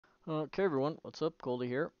Okay, everyone, what's up? Goldy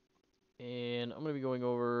here, and I'm going to be going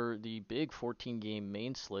over the big 14-game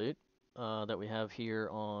main slate that we have here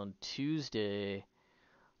on Tuesday,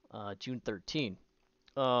 June 13th.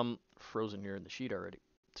 Frozen here in the sheet already.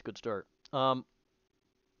 It's a good start. As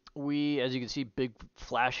you can see, big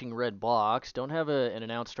flashing red box. Don't have an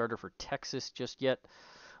announced starter for Texas just yet.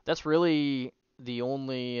 That's really the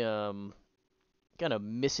only kind of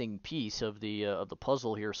missing piece of the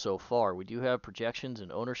puzzle here so far. We do have projections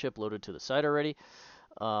and ownership loaded to the site already.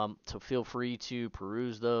 So feel free to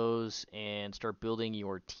peruse those and start building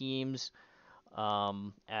your teams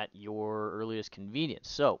at your earliest convenience.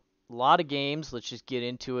 So, a lot of games. Let's just get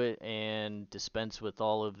into it and dispense with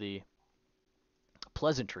all of the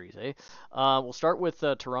pleasantries, eh? We'll start with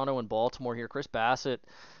Toronto and Baltimore here. Chris Bassett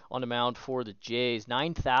on the mound for the Jays.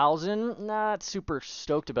 9,000. Not super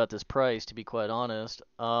stoked about this price, to be quite honest.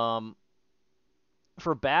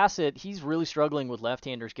 For Bassett, he's really struggling with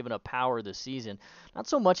left-handers giving up power this season. Not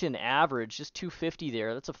so much in average, just 250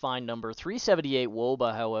 there. That's a fine number. 378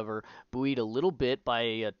 WOBA, however, buoyed a little bit by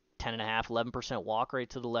a 10.5, 11% walk rate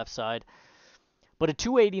to the left side. But a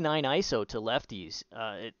 289 ISO to lefties.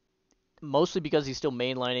 Mostly because he's still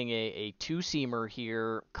mainlining a two-seamer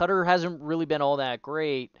here. Cutter hasn't really been all that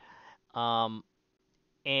great. And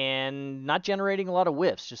not generating a lot of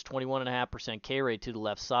whiffs, just 21.5% K rate to the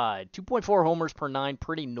left side. 2.4 homers per nine,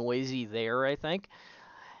 pretty noisy there, I think.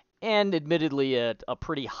 And admittedly, at a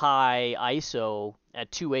pretty high ISO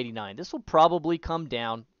at 289. This will probably come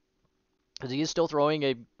down because he is still throwing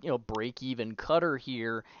a break-even cutter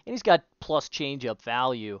here, and he's got plus changeup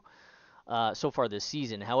value so far this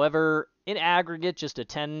season. However, in aggregate, just a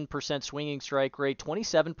 10% swinging strike rate,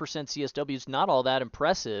 27% CSW is not all that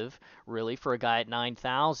impressive, really, for a guy at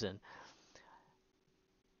 9,000.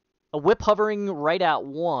 A whip hovering right at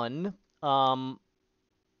 1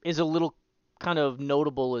 is a little kind of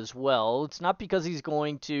notable as well. It's not because he's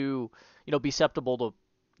going to, be susceptible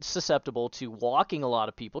to walking a lot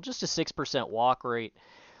of people, just a 6% walk rate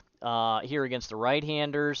here against the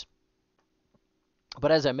right-handers.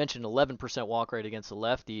 But as I mentioned, 11% walk rate against the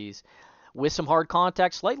lefties. With some hard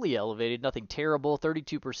contact, slightly elevated, nothing terrible,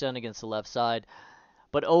 32% against the left side.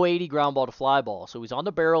 But 080 ground ball to fly ball. So he's on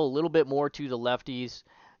the barrel a little bit more to the lefties,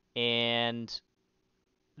 and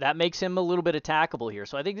that makes him a little bit attackable here.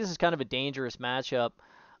 So I think this is kind of a dangerous matchup.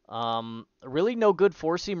 Really no good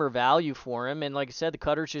four-seamer value for him, and like I said, the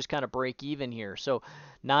cutters just kind of break even here. So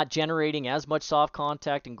not generating as much soft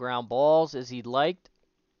contact and ground balls as he'd liked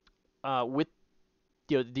with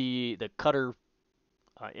the cutter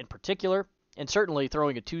in particular, and certainly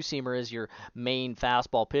throwing a two-seamer as your main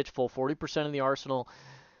fastball pitch, full 40% in the arsenal.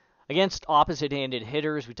 Against opposite-handed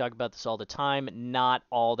hitters, we talk about this all the time, not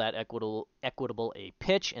all that equitable a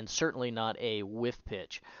pitch, and certainly not a whiff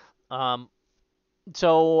pitch.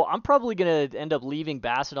 So I'm probably going to end up leaving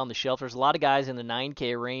Bassett on the shelf. There's a lot of guys in the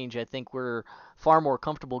 9K range I think we're far more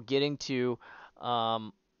comfortable getting to.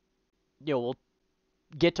 We'll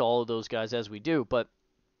get to all of those guys as we do, but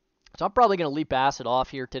so I'm probably going to leave Bassett off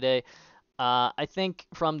here today. I think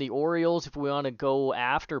from the Orioles, if we want to go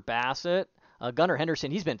after Bassett, Gunnar Henderson,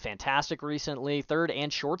 he's been fantastic recently. Third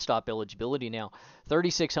and shortstop eligibility now.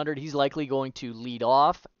 3,600, he's likely going to lead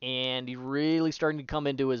off, and he's really starting to come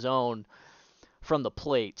into his own from the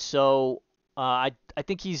plate. So I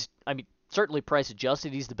think certainly price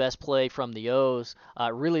adjusted. He's the best play from the O's.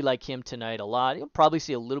 Really like him tonight a lot. You'll probably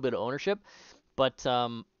see a little bit of ownership, but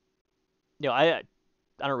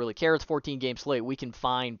I don't really care. It's 14-game slate. We can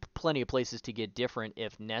find plenty of places to get different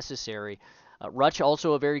if necessary. Rutsch,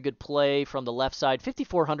 also a very good play from the left side.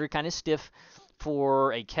 5,400, kind of stiff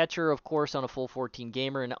for a catcher, of course, on a full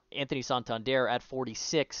 14-gamer. And Anthony Santander at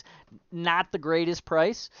 46. Not the greatest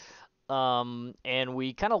price. And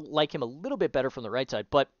we kind of like him a little bit better from the right side,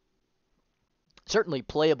 but certainly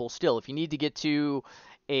playable still. If you need to get to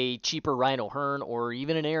a cheaper Ryan O'Hearn or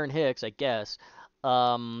even an Aaron Hicks, I guess,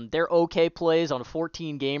 they're okay plays. On a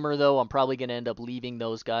 14-gamer, though, I'm probably going to end up leaving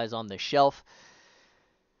those guys on the shelf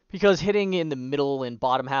because hitting in the middle and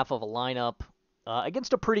bottom half of a lineup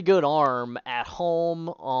against a pretty good arm at home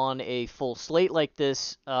on a full slate like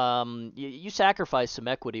this, you sacrifice some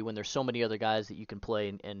equity when there's so many other guys that you can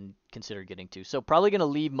play and consider getting to. So probably going to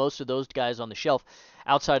leave most of those guys on the shelf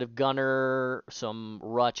outside of Gunnar, some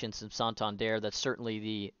Rutsch, and some Santander. That's certainly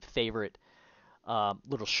the favorite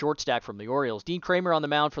little short stack from the Orioles. Dean Kramer on the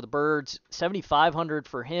mound for the Birds, 7,500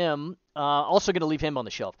 for him. Also going to leave him on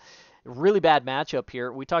the shelf. Really bad matchup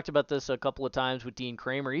here. We talked about this a couple of times with Dean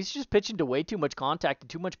Kramer. He's just pitching to way too much contact and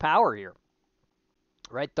too much power here.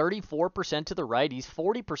 right? 34% to the righties,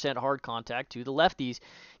 40% hard contact to the lefties,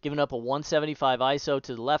 giving up a 175 ISO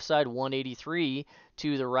to the left side, 183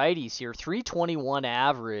 to the righties here. 321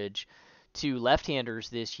 average to left-handers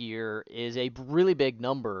this year is a really big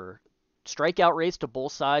number. Strikeout rates to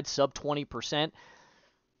both sides, sub 20%,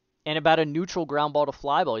 and about a neutral ground ball to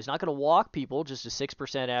fly ball. He's not going to walk people, just a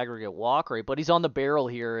 6% aggregate walk rate, but he's on the barrel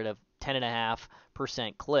here at a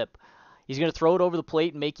 10.5% clip. He's going to throw it over the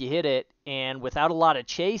plate and make you hit it, and without a lot of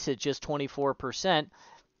chase at just 24%,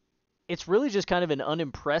 it's really just kind of an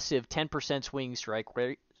unimpressive 10% swing strike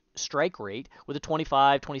rate with a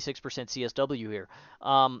 25, 26% CSW here.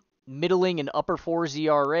 Middling and upper 4s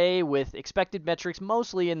ERA with expected metrics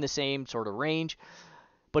mostly in the same sort of range,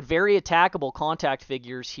 but very attackable contact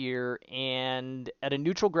figures here. And at a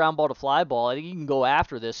neutral ground ball to fly ball, I think you can go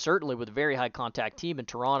after this, certainly with a very high contact team in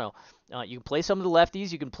Toronto. You can play some of the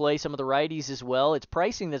lefties, you can play some of the righties as well. It's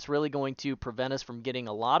pricing that's really going to prevent us from getting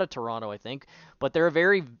a lot of Toronto, I think, but they're a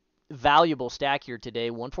very valuable stack here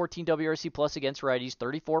today. 114 WRC plus against righties,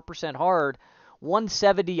 34% hard.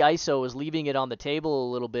 170 ISO is leaving it on the table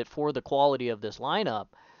a little bit for the quality of this lineup,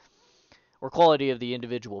 or quality of the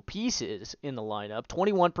individual pieces in the lineup.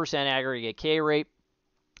 21% aggregate K rate.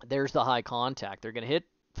 There's the high contact. They're going to hit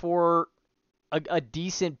for a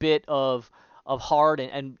decent bit of hard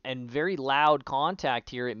and very loud contact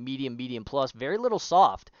here at medium plus. Very little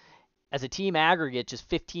soft. As a team aggregate, just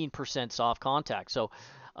 15% soft contact. So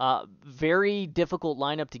very difficult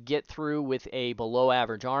lineup to get through with a below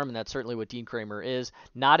average arm, and that's certainly what Dean Kramer is.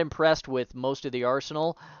 Not impressed with most of the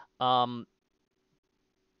arsenal.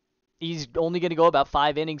 He's only going to go about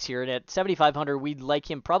 5 innings here, and at 7,500, we'd like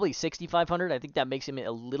him probably 6,500. I think that makes him a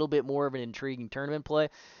little bit more of an intriguing tournament play.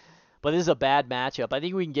 But this is a bad matchup. I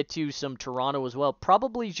think we can get to some Toronto as well.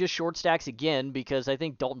 Probably just short stacks again, because I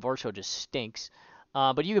think Dalton Varsho just stinks.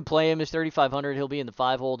 But you can play him as 3,500. He'll be in the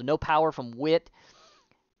 5-hole. No power from Witt.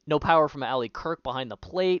 No power from Ali Kirk behind the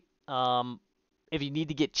plate. If you need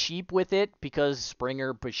to get cheap with it, because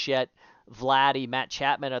Springer, Bichette, Vladdy, Matt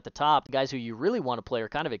Chapman at the top, the guys who you really want to play are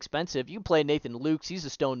kind of expensive. You can play Nathan Lukes. He's a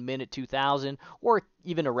stone min at 2,000, or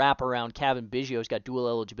even a wraparound Kevin Biggio. He's got dual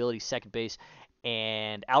eligibility, second base,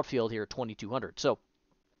 and outfield here at 2,200. So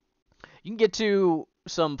you can get to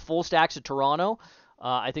some full stacks of Toronto.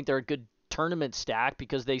 I think they're a good tournament stack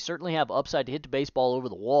because they certainly have upside to hit the baseball over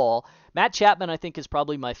the wall. Matt Chapman, I think, is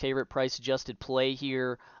probably my favorite price-adjusted play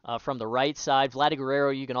here from the right side. Vladdy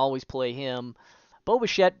Guerrero, you can always play him. Bo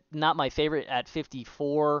Bichette, not my favorite at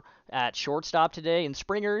 54 at shortstop today. And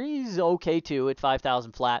Springer, he's okay too at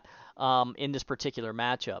 5,000 flat in this particular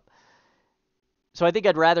matchup. So I think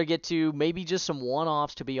I'd rather get to maybe just some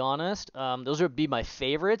one-offs, to be honest. Those would be my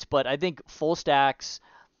favorites, but I think full stacks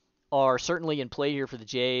are certainly in play here for the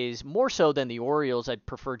Jays, more so than the Orioles. I'd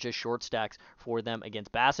prefer just short stacks for them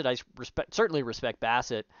against Bassett. I certainly respect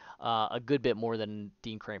Bassett a good bit more than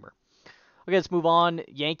Dean Kramer. Okay, let's move on.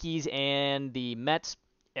 Yankees and the Mets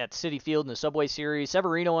at Citi Field in the Subway Series.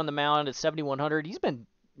 Severino on the mound at 7,100. He's been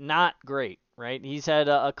not great, right? He's had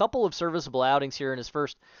a couple of serviceable outings here in his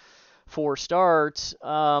first 4 starts,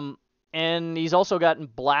 and he's also gotten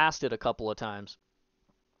blasted a couple of times.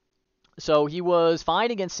 So he was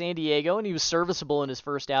fine against San Diego, and he was serviceable in his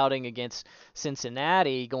first outing against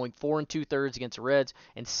Cincinnati, going 4 2/3 against the Reds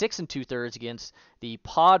and 6 2/3 against the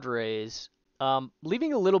Padres.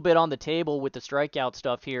 Leaving a little bit on the table with the strikeout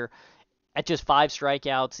stuff here at just 5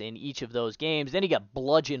 strikeouts in each of those games. Then he got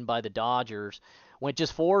bludgeoned by the Dodgers. Went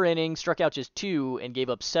just 4 innings, struck out just 2, and gave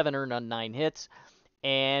up 7 earned on 9 hits.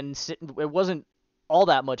 And it wasn't all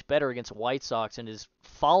that much better against the White Sox in his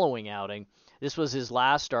following outing. This was his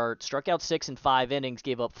last start. Struck out 6 in 5 innings,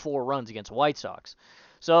 gave up 4 runs against the White Sox.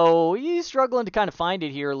 So he's struggling to kind of find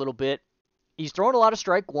it here a little bit. He's throwing a lot of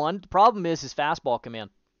strike one. The problem is his fastball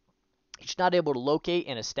command. He's not able to locate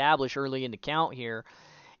and establish early in the count here.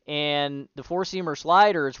 And the 4-seamer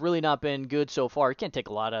slider has really not been good so far. He can't take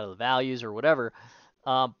a lot out of the values or whatever.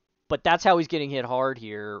 But that's how he's getting hit hard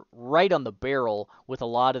here, right on the barrel with a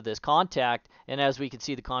lot of this contact. And as we can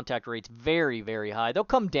see, the contact rate's very, very high. They'll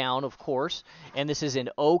come down, of course, and this is an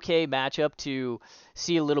okay matchup to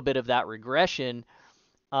see a little bit of that regression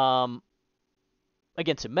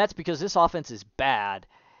against the Mets because this offense is bad.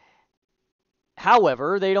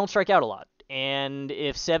 However, they don't strike out a lot. And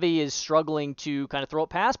if Sevy is struggling to kind of throw it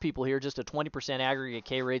past people here, just a 20% aggregate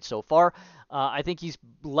K rate so far, I think he's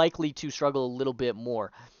likely to struggle a little bit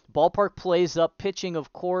more. Ballpark plays up pitching,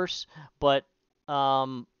 of course, but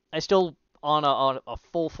I still, on a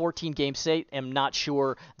full 14-game slate, am not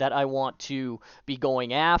sure that I want to be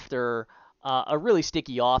going after a really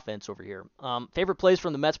sticky offense over here. Favorite plays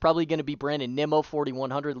from the Mets probably going to be Brandon Nimmo,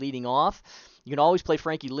 4,100 leading off. You can always play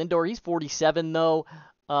Frankie Lindor. He's 47 though.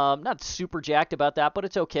 Not super jacked about that, but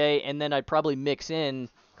it's okay. And then I'd probably mix in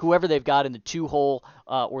whoever they've got in the 2-hole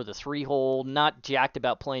or the 3-hole. Not jacked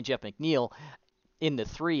about playing Jeff McNeil in the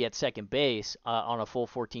 3 at second base on a full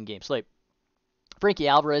 14-game slate. Frankie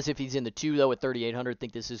Alvarez, if he's in the 2, though, at 3,800,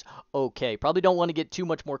 think this is okay. Probably don't want to get too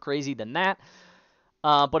much more crazy than that.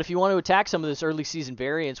 But if you want to attack some of this early season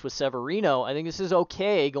variance with Severino, I think this is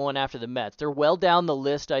okay going after the Mets. They're well down the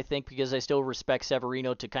list, I think, because I still respect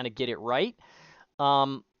Severino to kind of get it right.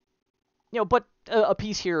 But a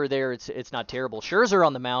piece here or there, it's not terrible. Scherzer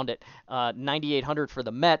on the mound at 9,800 for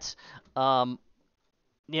the Mets.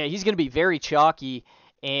 He's going to be very chalky,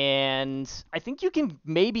 and I think you can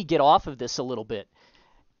maybe get off of this a little bit.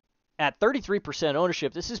 At 33%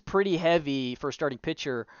 ownership, this is pretty heavy for a starting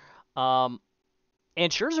pitcher. And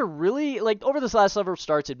Scherzer really, over this last several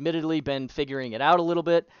starts, admittedly been figuring it out a little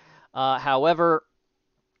bit. However,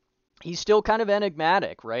 he's still kind of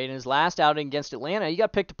enigmatic, right? In his last outing against Atlanta, he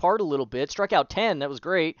got picked apart a little bit. Struck out 10, that was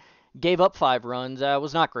great. Gave up 5 runs,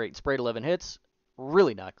 was not great. Sprayed 11 hits,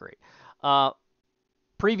 really not great.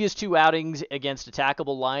 Previous 2 outings against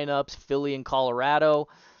attackable lineups, Philly and Colorado,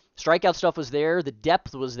 strikeout stuff was there. The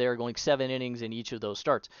depth was there, going 7 innings in each of those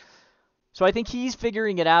starts. So I think he's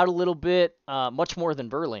figuring it out a little bit, much more than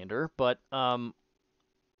Verlander. But I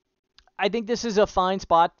think this is a fine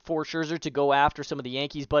spot for Scherzer to go after some of the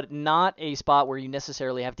Yankees, but not a spot where you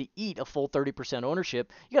necessarily have to eat a full 30%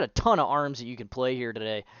 ownership. You got a ton of arms that you can play here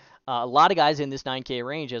today. A lot of guys in this 9K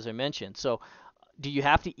range, as I mentioned. So do you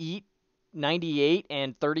have to eat 98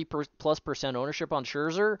 and 30+% ownership on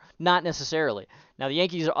Scherzer? Not necessarily. Now, the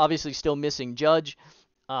Yankees are obviously still missing Judge.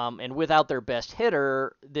 And without their best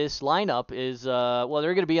hitter, this lineup is,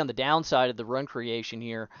 they're going to be on the downside of the run creation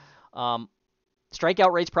here.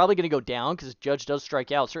 Strikeout rate's probably going to go down because Judge does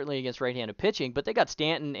strike out, certainly against right-handed pitching. But they got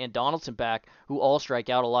Stanton and Donaldson back, who all strike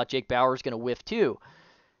out a lot. Jake Bauer's going to whiff, too,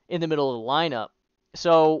 in the middle of the lineup.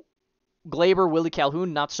 So Glaber, Willie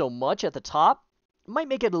Calhoun, not so much at the top. Might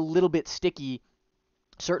make it a little bit sticky.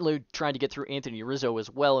 Certainly trying to get through Anthony Rizzo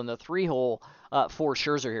as well in the 3-hole for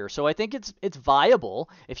Scherzer here. So I think it's viable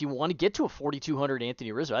if you want to get to a 4,200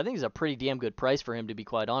 Anthony Rizzo. I think it's a pretty damn good price for him, to be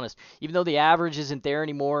quite honest. Even though the average isn't there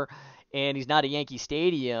anymore and he's not at Yankee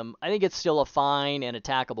Stadium, I think it's still a fine and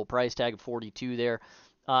attackable price tag of 42 there.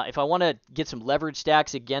 If I want to get some leverage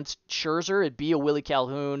stacks against Scherzer, it'd be a Willie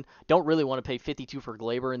Calhoun. Don't really want to pay 52 for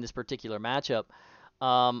Glaber in this particular matchup.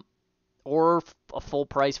 Or a full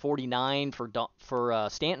price 49 for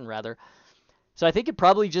Stanton, rather. So I think it'd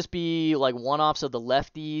probably just be like one-offs of the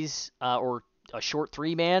lefties or a short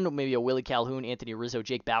 3-man, maybe a Willie Calhoun, Anthony Rizzo,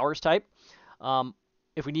 Jake Bauers type.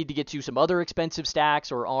 If we need to get to some other expensive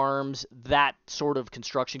stacks or arms, that sort of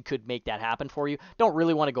construction could make that happen for you. Don't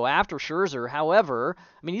really want to go after Scherzer. However,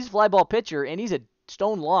 I mean, he's a fly ball pitcher, and he's a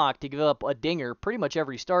stone lock to give up a dinger pretty much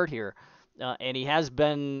every start here. And he's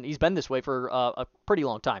been this way for a pretty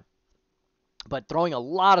long time. But throwing a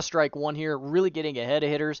lot of strike one here, really getting ahead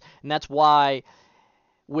of hitters, and that's why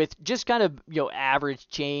with just kind of average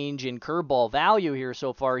change in curveball value here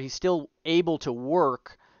so far, he's still able to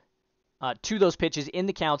work to those pitches in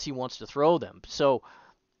the counts he wants to throw them. So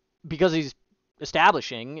because he's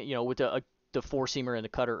establishing, with the 4-seamer and the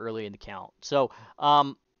cutter early in the count. So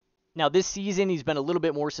now this season he's been a little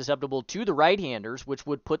bit more susceptible to the right-handers, which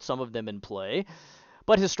would put some of them in play.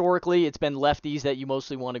 But historically, it's been lefties that you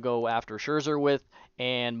mostly want to go after Scherzer with,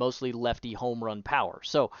 and mostly lefty home run power.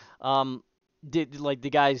 So, the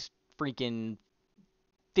guy's freaking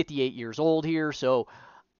 58 years old here, so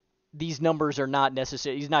these numbers are not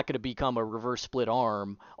necessary. He's not going to become a reverse split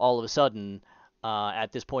arm all of a sudden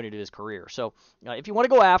at this point in his career. So, if you want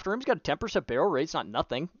to go after him, he's got a 10% barrel rate. It's not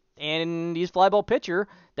nothing. And he's a fly ball pitcher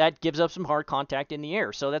that gives up some hard contact in the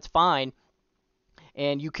air, so that's fine.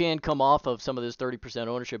 And you can come off of some of this 30%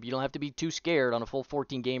 ownership. You don't have to be too scared on a full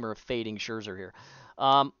 14-gamer of fading Scherzer here.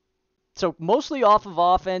 So mostly off of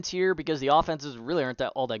offense here because the offenses really aren't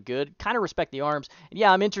all that good. Kind of respect the arms. And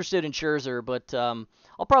yeah, I'm interested in Scherzer, but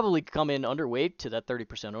I'll probably come in underweight to that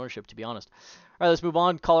 30% ownership, to be honest. All right, let's move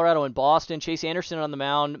on. Colorado and Boston. Chase Anderson on the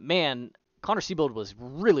mound. Man, Connor Seabold was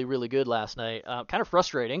really, really good last night. Kind of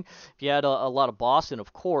frustrating if you had a lot of Boston,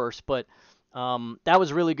 of course, but that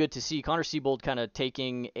was really good to see. Connor Seabold kind of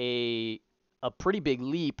taking a pretty big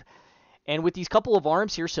leap. And with these couple of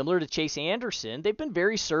arms here, similar to Chase Anderson, they've been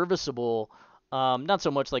very serviceable. Not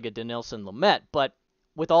so much like a Dinelson Lamet, but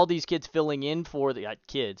with all these kids filling in for the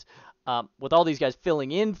with all these guys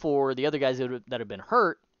filling in for the other guys that have been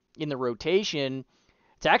hurt in the rotation,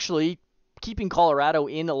 it's actually keeping Colorado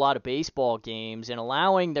in a lot of baseball games and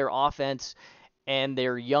allowing their offense and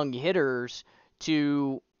their young hitters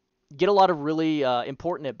to get a lot of really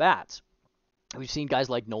important at bats. We've seen guys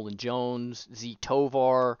like Nolan Jones, Z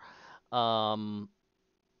Tovar, um,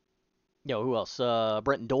 who else?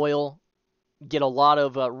 Brenton Doyle get a lot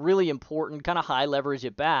of really important kind of high leverage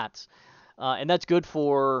at bats. And that's good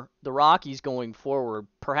for the Rockies going forward.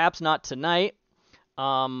 Perhaps not tonight.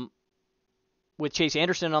 With Chase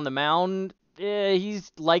Anderson on the mound,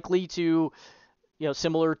 he's likely to,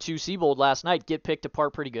 similar to Seabold last night, get picked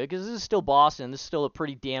apart pretty good because this is still Boston. This is still a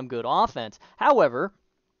pretty damn good offense. However,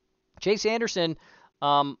 Chase Anderson,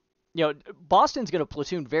 Boston's going to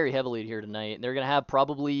platoon very heavily here tonight. They're going to have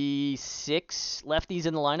probably 6 lefties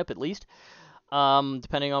in the lineup at least,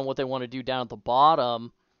 depending on what they want to do down at the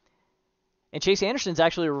bottom. And Chase Anderson's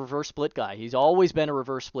actually a reverse split guy. He's always been a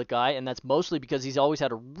reverse split guy, and that's mostly because he's always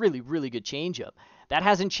had a really, really good changeup. That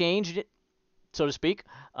hasn't changed, so to speak,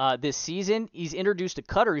 this season. He's introduced a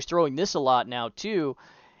cutter. He's throwing this a lot now, too,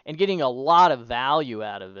 and getting a lot of value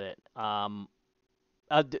out of it.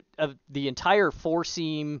 The entire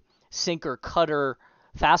four-seam sinker cutter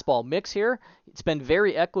fastball mix here, it's been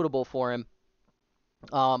very equitable for him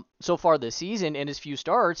so far this season in his few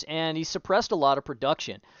starts, and he's suppressed a lot of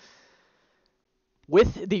production.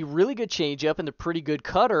 With the really good changeup and the pretty good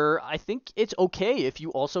cutter, I think it's okay if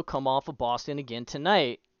you also come off of Boston again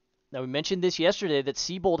tonight. Now, we mentioned this yesterday that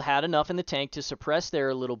Seabold had enough in the tank to suppress there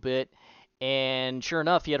a little bit, and sure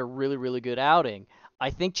enough, he had a really, really good outing.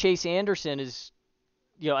 I think Chase Anderson is,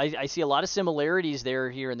 I see a lot of similarities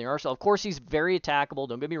here in the arsenal. Of course, he's very attackable.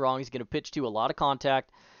 Don't get me wrong. He's going to pitch to a lot of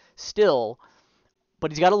contact still, but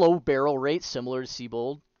he's got a low barrel rate similar to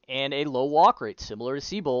Seabold and a low walk rate similar to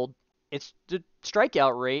Seabold. It's the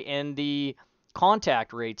strikeout rate and the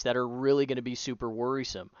contact rates that are really going to be super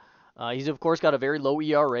worrisome. He's, of course, got a very low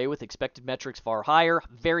ERA with expected metrics far higher,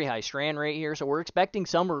 very high strand rate here, so we're expecting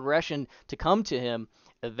some regression to come to him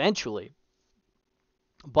eventually.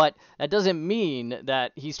 But that doesn't mean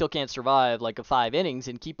that he still can't survive like a 5 innings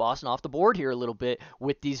and keep Boston off the board here a little bit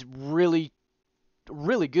with these really,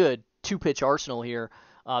 really good 2-pitch arsenal here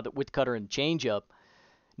with cutter and changeup,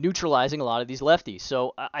 neutralizing a lot of these lefties.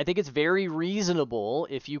 So I think it's very reasonable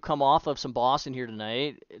if you come off of some Boston here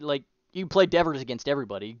tonight. Like, you can play Devers against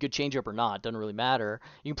everybody, good changeup or not, doesn't really matter.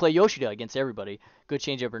 You can play Yoshida against everybody, good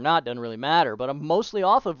changeup or not, doesn't really matter. But I'm mostly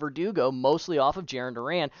off of Verdugo, mostly off of Jarren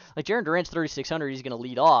Duran. Like, Jarren Duran's 3,600, he's going to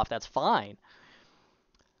lead off, that's fine.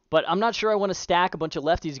 But I'm not sure I want to stack a bunch of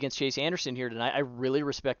lefties against Chase Anderson here tonight. I really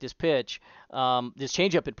respect this pitch, this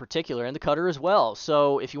changeup in particular, and the cutter as well.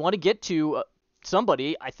 So if you want to get to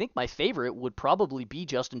somebody, I think my favorite would probably be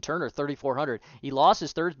Justin Turner, 3,400. He lost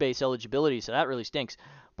his third base eligibility, so that really stinks.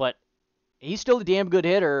 But he's still a damn good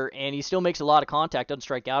hitter, and he still makes a lot of contact, doesn't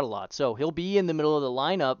strike out a lot. So he'll be in the middle of the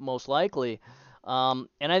lineup most likely, and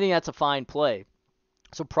I think that's a fine play.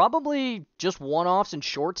 So probably just one-offs and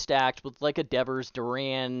short stacks with like a Devers,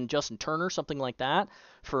 Duran, Justin Turner, something like that.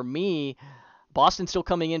 For me, Boston's still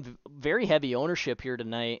coming in very heavy ownership here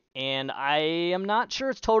tonight, and I am not sure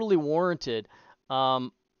it's totally warranted.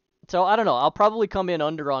 So I don't know. I'll probably come in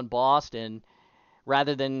under on Boston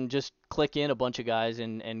rather than just click in a bunch of guys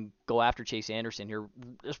and go after Chase Anderson here.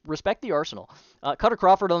 Just respect the arsenal. Cutter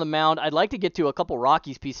Crawford on the mound. I'd like to get to a couple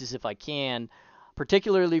Rockies pieces if I can,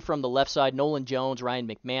 particularly from the left side. Nolan Jones, Ryan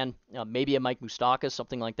McMahon, maybe a Mike Moustakas,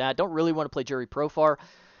 something like that. Don't really want to play Jerry Profar,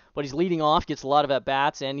 but he's leading off, gets a lot of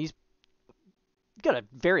at-bats, and he's got a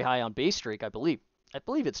very high on-base streak, I believe. I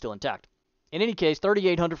believe it's still intact. In any case,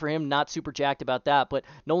 3,800 for him, not super jacked about that, but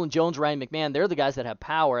Nolan Jones, Ryan McMahon, they're the guys that have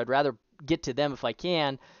power. I'd rather get to them if I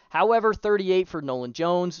can. However, 38 for Nolan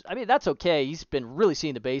Jones, I mean, that's okay. He's been really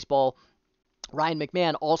seeing the baseball. Ryan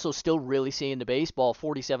McMahon also still really seeing the baseball,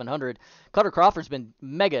 4,700. Cutter Crawford's been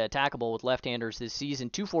mega attackable with left-handers this season,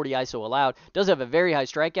 240 ISO allowed. Does have a very high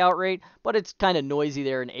strikeout rate, but it's kind of noisy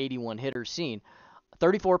there, an 81 hitter scene.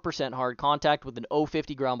 34% hard contact with an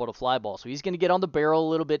 050 ground ball to fly ball. So he's going to get on the barrel a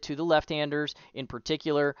little bit to the left-handers in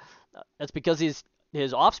particular. That's because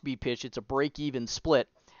his off-speed pitch, it's a break-even split.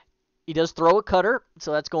 He does throw a cutter,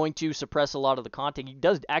 so that's going to suppress a lot of the contact. He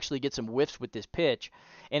does actually get some whiffs with this pitch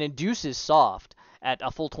and induces soft at a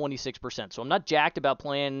full 26%. So I'm not jacked about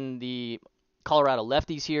playing the Colorado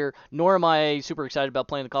lefties here, nor am I super excited about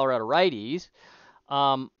playing the Colorado righties.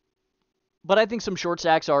 But I think some short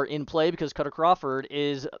stacks are in play because Cutter Crawford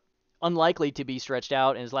is unlikely to be stretched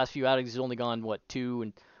out. In his last few outings, he's only gone,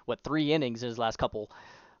 3 innings in his last couple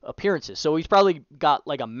appearances. So he's probably got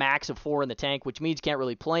like a max of 4 in the tank, which means you can't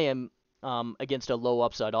really play him against a low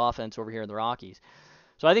upside offense over here in the Rockies.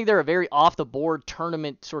 So I think they're a very off-the-board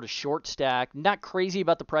tournament sort of short stack. Not crazy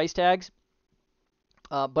about the price tags.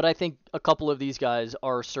 But I think a couple of these guys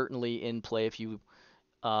are certainly in play if you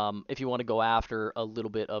want to go after a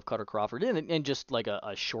little bit of Cutter Crawford and just like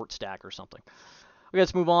a short stack or something. Okay,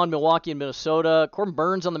 let's move on. Milwaukee and Minnesota. Corbin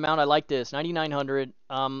Burnes on the mound. I like this. 9,900.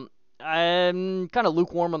 I'm kind of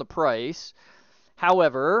lukewarm on the price.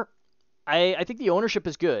 However, I think the ownership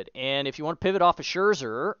is good. And if you want to pivot off of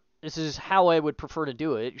Scherzer, this is how I would prefer to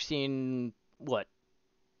do it. You're seeing, what,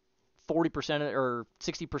 40% or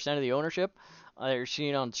 60% of the ownership you're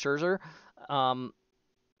seeing on Scherzer.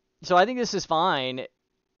 So I think this is fine,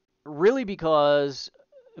 really, because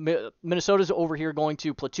Minnesota's over here going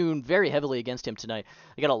to platoon very heavily against him tonight.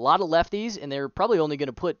 They got a lot of lefties, and they're probably only going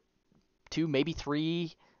to put 2, maybe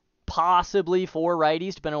 3, possibly 4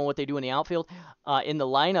 righties, depending on what they do in the outfield, in the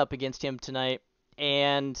lineup against him tonight.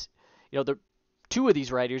 And, the 2 of these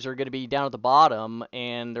righties are going to be down at the bottom,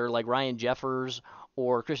 and they're like Ryan Jeffers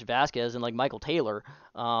or Christian Vasquez and like Michael Taylor.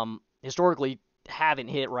 Historically, haven't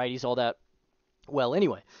hit righties all that well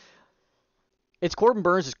anyway. It's Corbin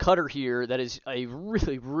Burnes' cutter here that is a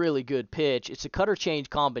really, really good pitch. It's a cutter change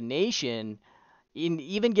combination, in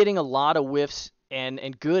even getting a lot of whiffs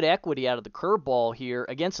and good equity out of the curveball here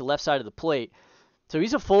against the left side of the plate. So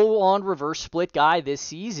he's a full-on reverse split guy this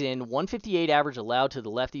season. 158 average allowed to the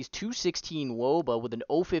lefties, 216 WOBA with an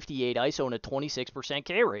 058 ISO and a 26%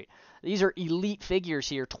 K rate. These are elite figures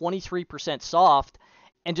here, 23% soft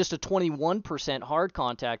and just a 21% hard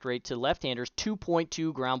contact rate to left-handers,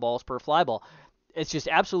 2.2 ground balls per fly ball. It's just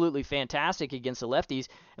absolutely fantastic against the lefties.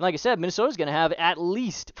 And like I said, Minnesota's going to have at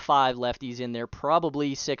least 5 lefties in there,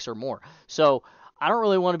 probably 6 or more. So I don't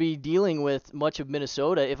really want to be dealing with much of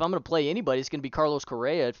Minnesota. If I'm going to play anybody, it's going to be Carlos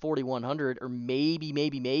Correa at 4,100 or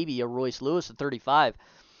maybe a Royce Lewis at 35.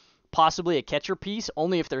 Possibly a catcher piece,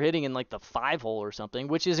 only if they're hitting in like the 5-hole or something,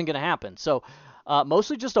 which isn't going to happen. So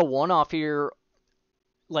mostly just a one-off here,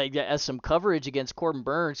 like as some coverage against Corbin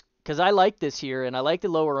Burnes, because I like this here, and I like the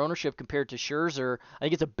lower ownership compared to Scherzer. I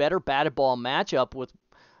think it's a better batted ball matchup with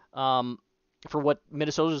for what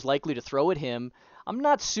Minnesota is likely to throw at him. I'm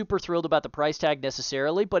not super thrilled about the price tag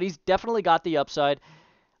necessarily, but he's definitely got the upside.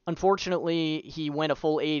 Unfortunately, he went a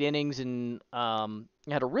full 8 innings and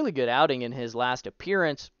had a really good outing in his last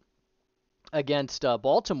appearance against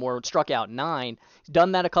Baltimore, struck out 9. He's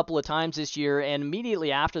done that a couple of times this year, and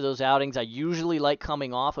immediately after those outings, I usually like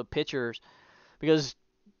coming off of pitchers because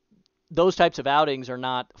those types of outings are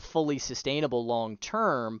not fully sustainable long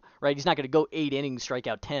term, right? He's not going to go 8 innings, strike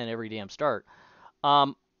out 10 every damn start.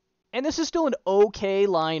 And this is still an okay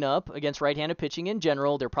lineup against right-handed pitching in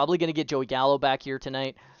general. They're probably going to get Joey Gallo back here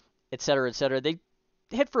tonight, et cetera, et cetera. They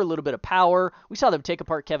hit for a little bit of power. We saw them take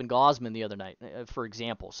apart Kevin Gausman the other night, for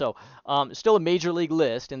example. So still a major league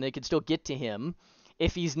list, and they can still get to him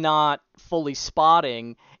if he's not fully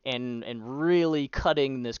spotting and really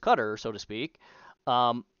cutting this cutter, so to speak,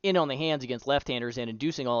 in on the hands against left-handers and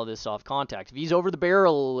inducing all of this soft contact. If he's over the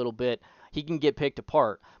barrel a little bit, he can get picked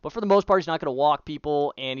apart. But for the most part, he's not going to walk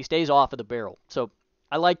people, and he stays off of the barrel. So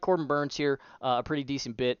I like Corbin Burnes here a pretty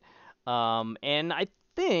decent bit. And I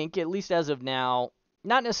think, at least as of now,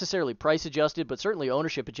 not necessarily price adjusted, but certainly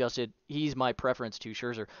ownership adjusted, he's my preference to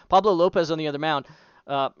Scherzer. Pablo Lopez on the other mound,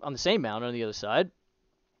 on the same mound on the other side.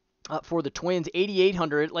 For the Twins,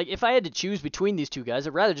 8,800. Like, if I had to choose between these two guys,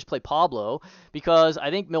 I'd rather just play Pablo because I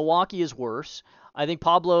think Milwaukee is worse. I think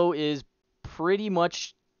Pablo is pretty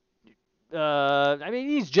much,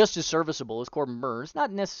 he's just as serviceable as Corbin Burnes.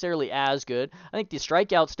 Not necessarily as good. I think the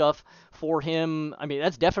strikeout stuff for him,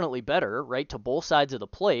 that's definitely better, right, to both sides of the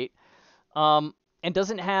plate. And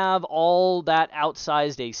doesn't have all that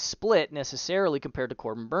outsized a split necessarily compared to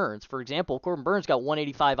Corbin Burnes. For example, Corbin Burnes got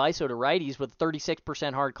 185 ISO to righties with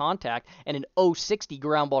 36% hard contact and an 060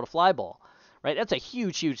 ground ball to fly ball. Right? That's a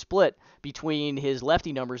huge split between his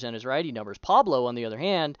lefty numbers and his righty numbers. Pablo, on the other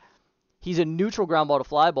hand, he's a neutral ground ball to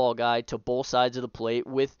fly ball guy to both sides of the plate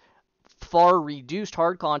with far reduced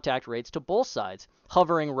hard contact rates to both sides,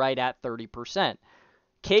 hovering right at 30%.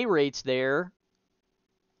 K rates there,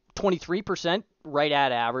 23% right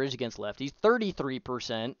at average against lefties,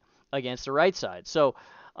 33% against the right side. So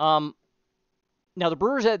now the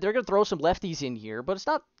Brewers, they're going to throw some lefties in here, but it's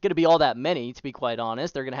not going to be all that many, to be quite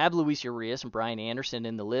honest. They're going to have Luis Urias and Brian Anderson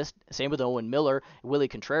in the list. Same with Owen Miller. Willie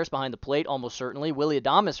Contreras behind the plate, almost certainly. Willie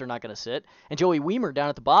Adames are not going to sit. And Joey Wiemer down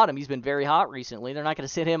at the bottom, he's been very hot recently. They're not going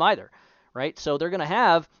to sit him either, right? So they're going to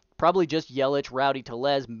have probably just Yelich, Rowdy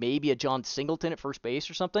Tellez, maybe a John Singleton at first base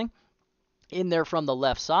or something in there from the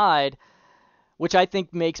left side, which I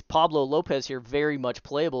think makes Pablo Lopez here very much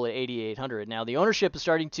playable at 8,800. Now, the ownership is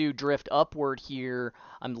starting to drift upward here.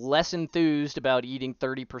 I'm less enthused about eating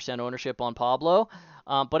 30% ownership on Pablo.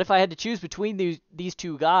 But if I had to choose between these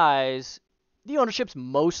two guys, The ownership's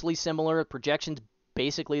mostly similar. Projections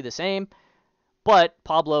basically the same. But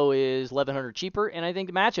Pablo is 1,100 cheaper, and I think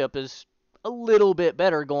the matchup is a little bit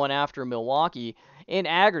better going after Milwaukee in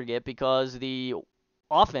aggregate because the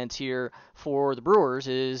offense here for the Brewers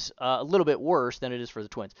is a little bit worse than it is for the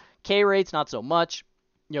Twins. K rates, not so much.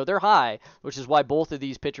 They're high, which is why both of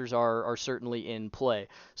these pitchers are certainly in play.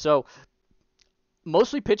 So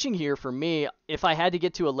mostly pitching here for me. If I had to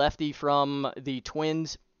get to a lefty from the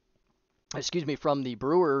Twins, from the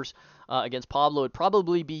Brewers against Pablo, it'd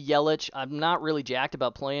probably be Yelich. I'm not really jacked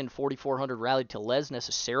about playing 4,400 rally Tellez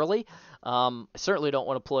necessarily. I certainly don't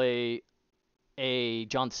want to play a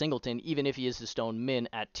John Singleton, even if he is the Stone Min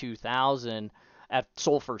at 2,000 at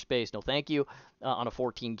sole first base. No, thank you on a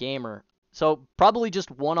 14-gamer. So probably just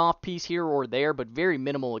one-off piece here or there, but very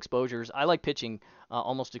minimal exposures. I like pitching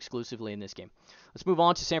almost exclusively in this game. Let's move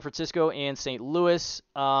on to San Francisco and St. Louis.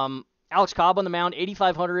 Alex Cobb on the mound,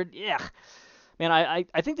 8,500. Yeah, man,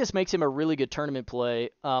 I think this makes him a really good tournament play.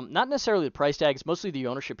 Not necessarily the price tag. It's mostly the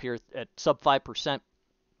ownership here at sub 5%.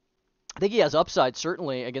 I think he has upside,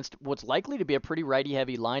 certainly, against what's likely to be a pretty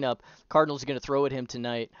righty-heavy lineup. Cardinals are going to throw at him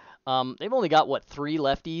tonight. They've only got, 3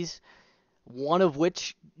 lefties, one of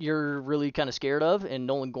which you're really kind of scared of, and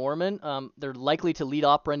Nolan Gorman. They're likely to lead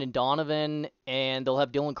off Brendan Donovan, and they'll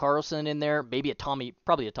have Dylan Carlson in there, probably a Tommy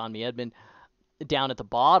Edman down at the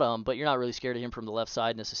bottom, but you're not really scared of him from the left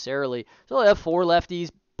side necessarily. So they'll have 4 lefties,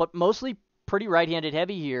 but mostly pretty right-handed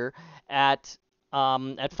heavy here at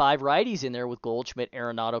 5 righties in there with Goldschmidt,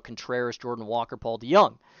 Arenado, Contreras, Jordan Walker, Paul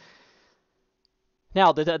DeJong.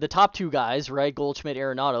 Now, the top 2 guys, right, Goldschmidt,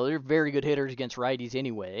 Arenado, they're very good hitters against righties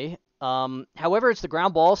anyway. However, it's the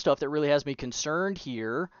ground ball stuff that really has me concerned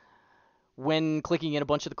here when clicking in a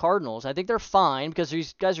bunch of the Cardinals. I think they're fine because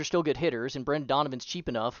these guys are still good hitters, and Brendan Donovan's cheap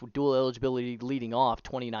enough with dual eligibility leading off,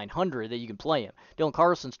 2,900, that you can play him. Dylan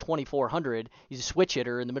Carlson's 2,400. He's a switch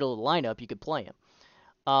hitter in the middle of the lineup. You could play him.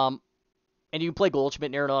 And you can play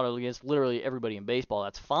Goldschmidt and Arenado against literally everybody in baseball.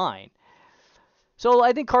 That's fine. So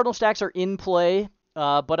I think Cardinal stacks are in play.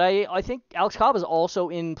 But I think Alex Cobb is also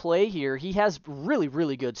in play here. He has really,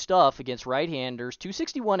 really good stuff against right-handers.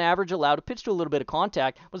 261 average allowed to pitch to a little bit of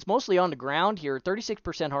contact, but it's mostly on the ground here.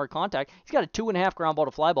 36% hard contact. He's got a 2.5 ground ball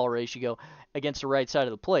to fly ball ratio against the right side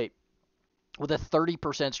of the plate with a 30%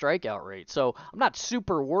 strikeout rate. So I'm not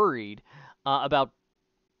super worried about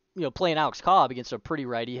playing Alex Cobb against a pretty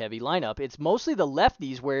righty-heavy lineup. It's mostly the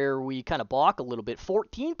lefties where we kind of balk a little bit.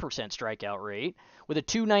 14% strikeout rate with a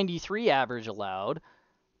 293 average allowed,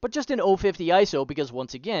 but just an 050 ISO because,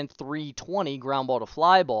 once again, 320 ground ball to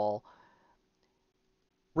fly ball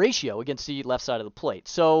ratio against the left side of the plate.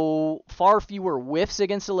 So far fewer whiffs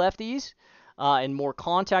against the lefties and more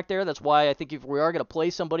contact there. That's why I think if we are going to play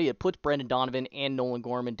somebody, it puts Brendan Donovan and Nolan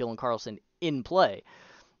Gorman, Dylan Carlson in play.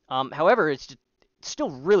 However, it's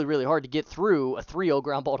still really, really hard to get through a 3-0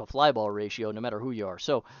 ground ball to fly ball ratio no matter who you are.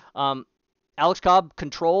 So Alex Cobb,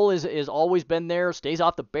 control is always been there, stays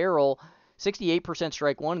off the barrel, 68%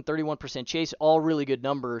 strike one and 31% chase, all really good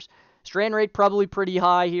numbers. Strand rate probably pretty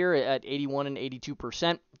high here at 81 and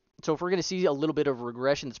 82%. So if we're going to see a little bit of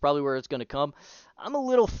regression, that's probably where it's going to come. I'm a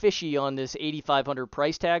little fishy on this 8,500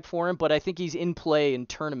 price tag for him, but I think he's in play in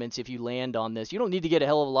tournaments if you land on this. You don't need to get a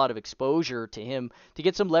hell of a lot of exposure to him to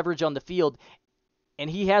get some leverage on the field. And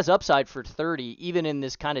he has upside for 30, even in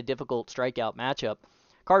this kind of difficult strikeout matchup.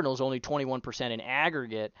 Cardinals only 21% in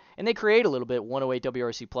aggregate, and they create a little bit, 108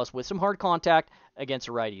 WRC plus with some hard contact against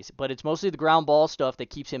the righties. But it's mostly the ground ball stuff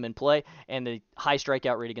that keeps him in play and the high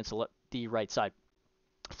strikeout rate against the right side.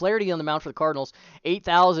 Flaherty on the mound for the Cardinals,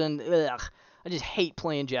 8,000. I just hate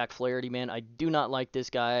playing Jack Flaherty, man. I do not like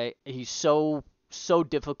this guy. He's so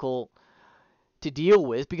difficult to deal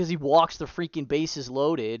with because he walks the freaking bases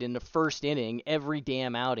loaded in the first inning every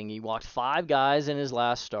damn outing. He walked 5 guys in his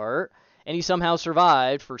last start, and he somehow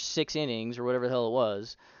survived for 6 innings or whatever the hell it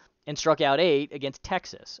was and struck out 8 against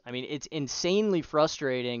Texas. I mean, it's insanely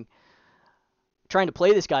frustrating trying to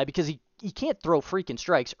play this guy because he can't throw freaking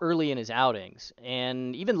strikes early in his outings.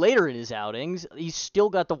 And even later in his outings, he's still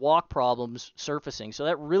got the walk problems surfacing. So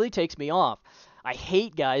that really takes me off. I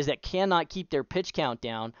hate guys that cannot keep their pitch count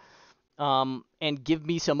down and give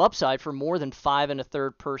me some upside for more than 5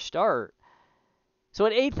 1/3 per start. So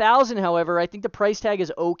at 8,000, however, I think the price tag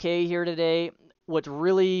is okay here today. What's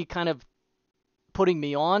really kind of putting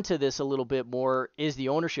me onto this a little bit more is the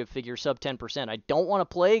ownership figure, sub 10%. I don't want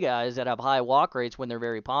to play guys that have high walk rates when they're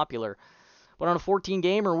very popular. But on a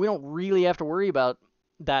 14-gamer, we don't really have to worry about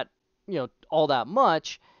that, all that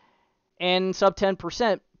much. And sub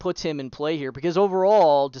 10% puts him in play here because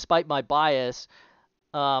overall, despite my bias,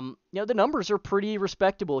 The numbers are pretty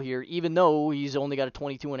respectable here, even though he's only got a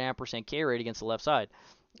 22.5% K rate against the left side,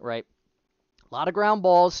 right? A lot of ground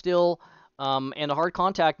balls still, and the hard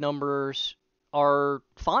contact numbers are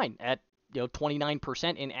fine at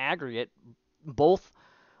 29% in aggregate, both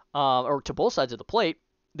or to both sides of the plate.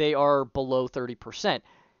 They are below 30%.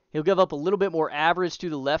 He'll give up a little bit more average to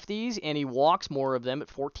the lefties, and he walks more of them at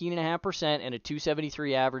 14.5% and a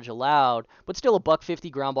 273 average allowed, but still a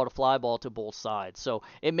 $150 ground ball to fly ball to both sides. So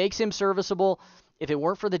it makes him serviceable. If it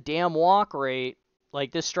weren't for the damn walk rate,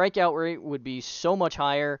 like this strikeout rate would be so much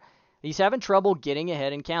higher. He's having trouble getting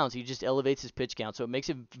ahead in counts. He just elevates his pitch count, so it makes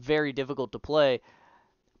it very difficult to play.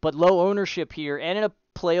 But low ownership here and in a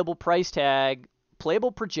playable price tag,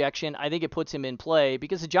 playable projection, I think it puts him in play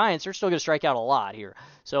because the Giants are still going to strike out a lot here.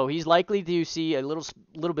 So he's likely to see a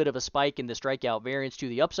little bit of a spike in the strikeout variance to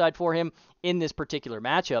the upside for him in this particular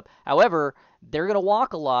matchup. However, they're going to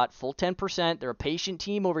walk a lot, full 10%. They're a patient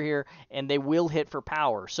team over here, and they will hit for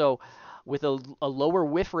power. So with a lower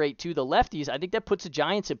whiff rate to the lefties, I think that puts the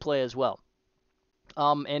Giants in play as well.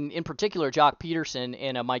 And in particular, Jock Peterson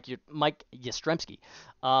and Mike Yastrzemski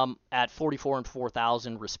at 44 and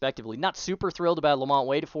 4,000 respectively. Not super thrilled about Lamont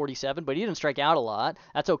Wade at 47, but he didn't strike out a lot.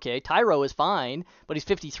 That's okay. Tyro is fine, but he's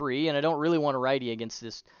 53, and I don't really want a righty against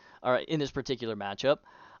this in this particular matchup.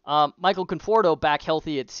 Michael Conforto back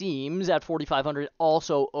healthy, it seems, at 4,500,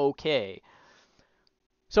 also okay.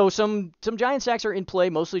 So some Giant stacks are in play,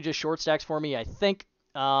 mostly just short stacks for me, I think.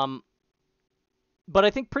 But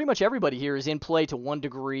I think pretty much everybody here is in play to one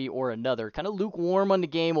degree or another. Kind of lukewarm on the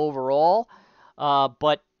game overall,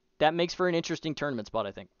 but that makes for an interesting tournament spot,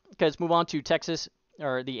 I think. Okay, let's move on to Texas,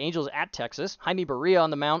 or the Angels at Texas. Jaime Barria on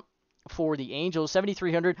the mound for the Angels,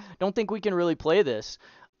 7,300. Don't think we can really play this.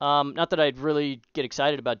 Not that I'd really get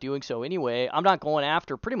excited about doing so anyway. I'm not going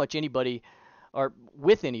after pretty much anybody, or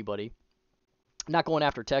with anybody. I'm not going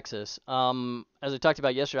after Texas. As I talked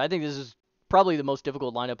about yesterday, I think this is probably the most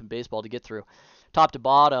difficult lineup in baseball to get through, top to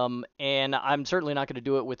bottom, and I'm certainly not going to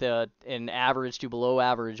do it with an average to below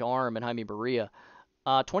average arm in Jaime Barria.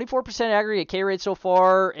 24% aggregate K rate so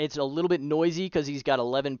far. It's a little bit noisy because he's got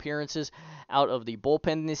 11 appearances out of the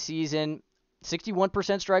bullpen this season.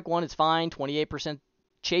 61% strike one, it's fine. 28%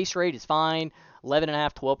 chase rate is fine.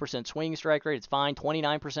 11.5, 12% swing strike rate, it's fine.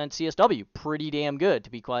 29% CSW, pretty damn good, to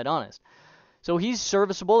be quite honest. So he's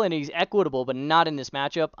serviceable and he's equitable, but not in this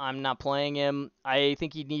matchup. I'm not playing him. I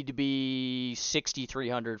think he'd need to be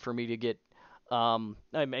 6,300 for me to get,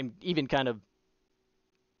 even kind of,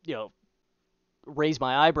 raise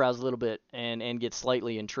my eyebrows a little bit and get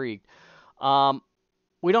slightly intrigued.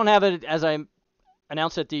 We don't have it, as I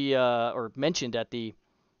announced at the, or mentioned at the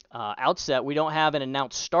outset, we don't have an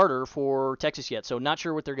announced starter for Texas yet, so not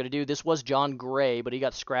sure what they're going to do. This was John Gray, but he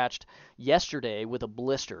got scratched yesterday with a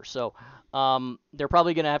blister, so they're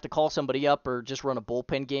probably going to have to call somebody up or just run a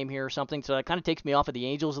bullpen game here or something, so that kind of takes me off of the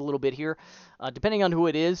Angels a little bit here. Depending on who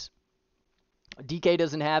it is, DK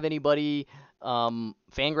doesn't have anybody,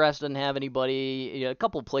 Fangraphs doesn't have anybody, a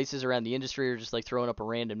couple of places around the industry are just like throwing up a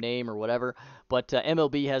random name or whatever, but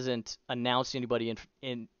MLB hasn't announced anybody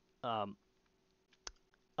in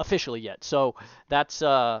officially yet. So that's,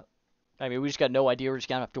 we just got no idea. We're just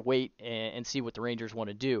going to have to wait and see what the Rangers want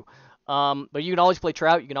to do. But you can always play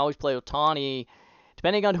Trout. You can always play Ohtani.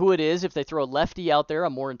 Depending on who it is, if they throw a lefty out there,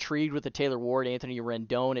 I'm more intrigued with the Taylor Ward, Anthony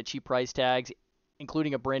Rendon at cheap price tags,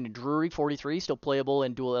 including a Brandon Drury, 43, still playable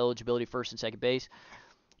and dual eligibility first and second base.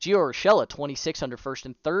 Gio Urshela, 2,600 first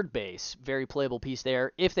and third base. Very playable piece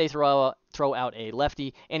there if they throw out a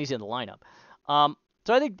lefty, and he's in the lineup.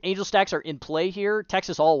 So I think Angel stacks are in play here.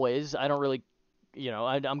 Texas always. I don't really,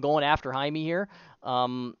 I'm going after Jaime here.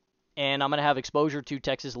 And I'm going to have exposure to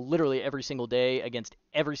Texas literally every single day against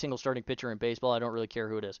every single starting pitcher in baseball. I don't really care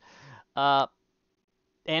who it is.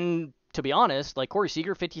 And to be honest, like Corey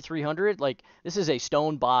Seager, 5,300, like this is a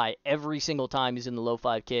stone buy every single time he's in the low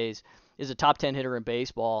 5Ks. Is a top 10 hitter in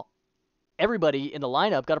baseball. Everybody in the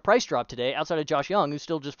lineup got a price drop today outside of Josh Young, who's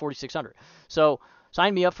still just 4,600. So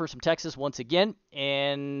sign me up for some Texas once again,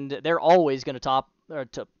 and they're always going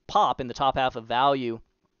to pop in the top half of value,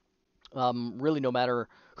 really no matter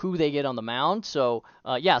who they get on the mound. So,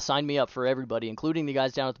 sign me up for everybody, including the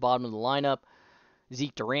guys down at the bottom of the lineup.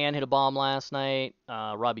 Zeke Duran hit a bomb last night.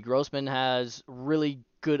 Robbie Grossman has really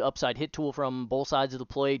good upside hit tool from both sides of the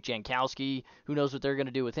plate. Jankowski, who knows what they're going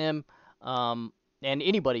to do with him. And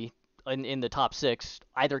anybody in the top six,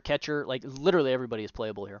 either catcher, like literally everybody is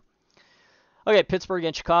playable here. Okay, Pittsburgh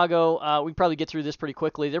and Chicago. We can probably get through this pretty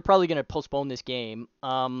quickly. They're probably going to postpone this game.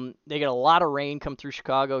 They got a lot of rain come through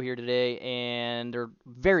Chicago here today, and they're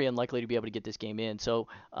very unlikely to be able to get this game in. So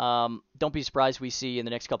don't be surprised we see in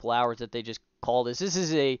the next couple hours that they just call this. This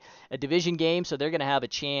is a division game, so they're going to have a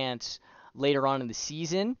chance later on in the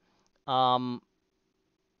season, or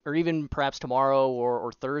even perhaps tomorrow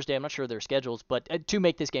or Thursday. I'm not sure their schedules, but to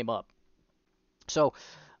make this game up. So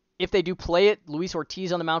if they do play it, Luis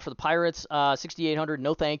Ortiz on the mound for the Pirates, 6,800,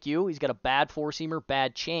 no thank you. He's got a bad four-seamer,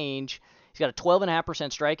 bad change. He's got a 12.5%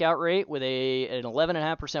 strikeout rate with an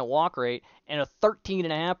 11.5% walk rate and a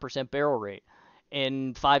 13.5% barrel rate.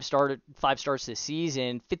 In five starts this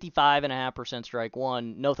season, 55.5% strike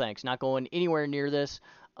one. No thanks, not going anywhere near this.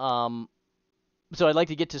 So I'd like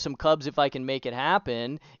to get to some Cubs if I can make it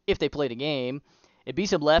happen, if they play the game. It'd be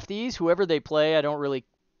some lefties, whoever they play. I don't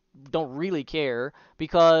really care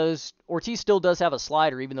because Ortiz still does have a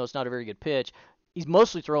slider, even though it's not a very good pitch. He's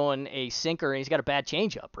mostly throwing a sinker, and he's got a bad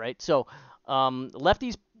changeup, right? So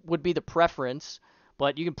lefties would be the preference,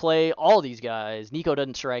 but you can play all these guys. Nico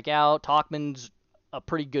doesn't strike out. Talkman's a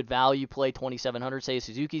pretty good value play, 2,700. Say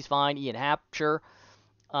Suzuki's fine. Ian Happ, sure.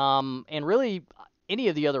 And really, any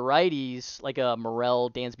of the other righties, like a Morel,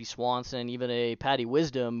 Dansby Swanson, even a Patty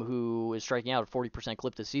Wisdom, who is striking out at 40%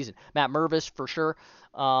 clip this season. Matt Mervis, for sure.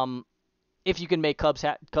 If you can make Cub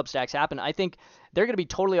stacks happen, I think they're going to be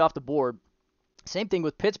totally off the board. Same thing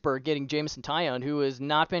with Pittsburgh getting Jameson Taillon, who has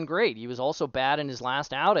not been great. He was also bad in his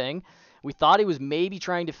last outing. We thought he was maybe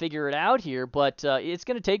trying to figure it out here, but it's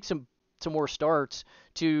going to take some more starts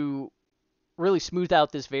to really smooth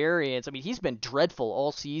out this variance. I mean, he's been dreadful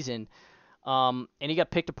all season. And he got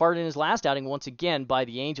picked apart in his last outing once again by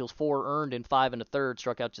the Angels. 4 earned in 5 1/3,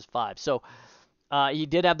 struck out just 5. So he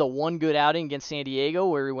did have the one good outing against San Diego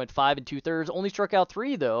where he went 5 2/3. Only struck out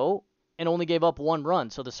 3 though, and only gave up 1 run.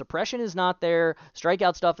 So the suppression is not there,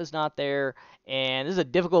 strikeout stuff is not there, and this is a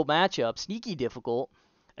difficult matchup, sneaky difficult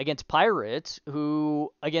against Pirates,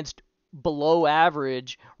 who against below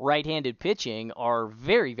average right-handed pitching are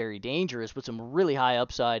very, very dangerous with some really high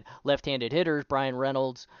upside left-handed hitters. Brian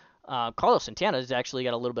Reynolds. Carlos Santana has actually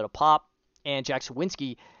got a little bit of pop, and Jack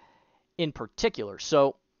Sawinski in particular.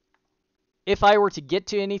 So if I were to get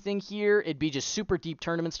to anything here, it'd be just super deep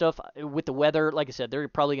tournament stuff. With the weather, like I said, they're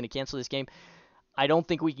probably going to cancel this game. I don't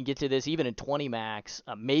think we can get to this even in 20 max.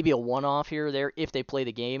 Maybe a one-off here or there if they play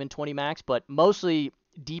the game in 20 max, but mostly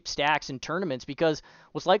deep stacks in tournaments, because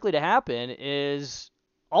what's likely to happen is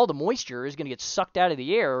all the moisture is going to get sucked out of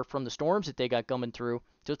the air from the storms that they got coming through.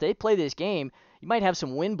 So if they play this game, you might have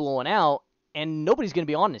some wind blowing out, and nobody's going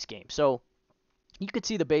to be on this game. So you could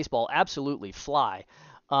see the baseball absolutely fly.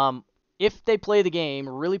 If they play the game,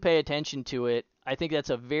 really pay attention to it. I think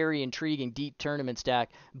that's a very intriguing deep tournament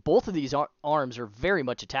stack. Both of these arms are very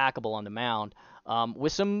much attackable on the mound,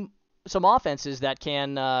 with some offenses that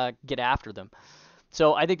can get after them.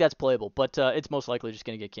 So I think that's playable, but it's most likely just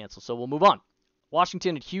going to get canceled. So we'll move on.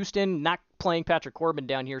 Washington and Houston, not playing Patrick Corbin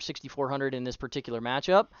down here, 6,400 in this particular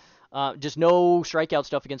matchup. Just no strikeout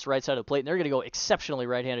stuff against the right side of the plate. And they're going to go exceptionally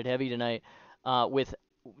right-handed heavy tonight.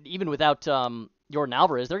 Even without Jordan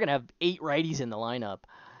Alvarez, they're going to have 8 righties in the lineup.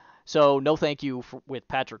 So no thank you with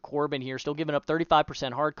Patrick Corbin here. Still giving up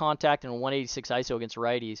 35% hard contact and a 186 ISO against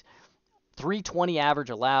righties. 320 average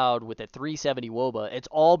allowed with a 370 WOBA. It's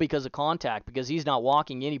all because of contact, because he's not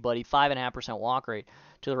walking anybody. 5.5% walk rate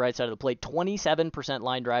to the right side of the plate. 27%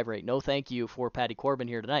 line drive rate. No thank you for Patty Corbin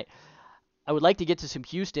here tonight. I would like to get to some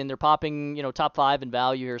Houston. They're popping, top 5 in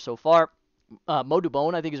value here so far. Mo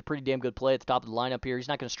Dubon, I think, is a pretty damn good play at the top of the lineup here. He's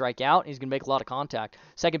not going to strike out. He's going to make a lot of contact.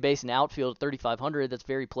 Second base and outfield at 3,500. That's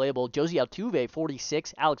very playable. Josie Altuve,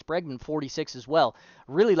 46. Alex Bregman, 46 as well.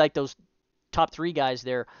 Really like those top 3 guys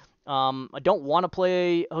there. I don't want to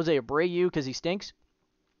play Jose Abreu because he stinks,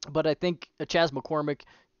 but I think a Chas McCormick,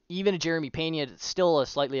 even a Jeremy Pena, it's still a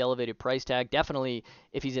slightly elevated price tag. Definitely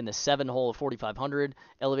if he's in the 7 hole of 4,500,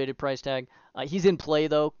 elevated price tag. He's in play,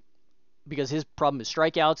 though, because his problem is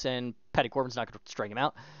strikeouts, and Patty Corbin's not going to strike him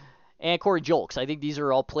out. And Corey Julks. I think these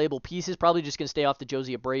are all playable pieces. Probably just going to stay off the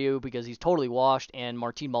Josie Abreu because he's totally washed, and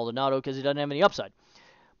Martin Maldonado because he doesn't have any upside.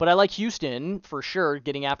 But I like Houston for sure,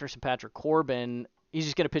 getting after some Patrick Corbin. He's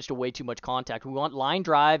just going to pitch to way too much contact. We want line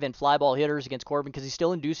drive and fly ball hitters against Corbin because he's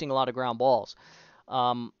still inducing a lot of ground balls.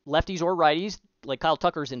 Lefties or righties, like Kyle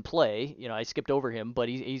Tucker's in play. I skipped over him, but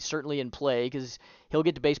he's certainly in play because he'll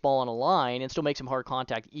get the baseball on a line and still make some hard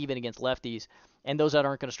contact even against lefties, and those that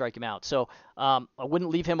aren't going to strike him out. So I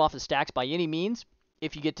wouldn't leave him off the stacks by any means.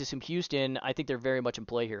 If you get to some Houston, I think they're very much in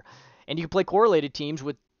play here. And you can play correlated teams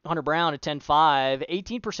with Hunter Brown at 10.5,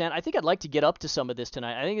 18%. I think I'd like to get up to some of this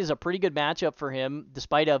tonight. I think it's a pretty good matchup for him,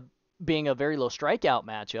 despite a being a very low strikeout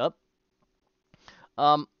matchup,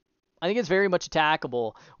 um, I think it's very much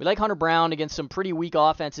attackable. We like Hunter Brown against some pretty weak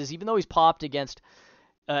offenses, even though he's popped against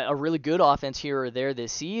a really good offense here or there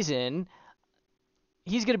this season.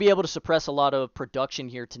 He's going to be able to suppress a lot of production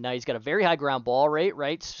here tonight. He's got a very high ground ball rate,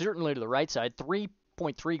 right? Certainly to the right side,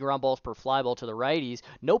 3.3 ground balls per fly ball to the righties.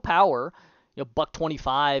 No power, buck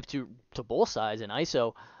 25 to both sides in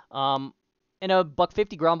ISO. And a buck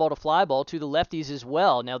 50 ground ball to fly ball to the lefties as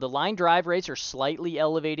well. Now the line drive rates are slightly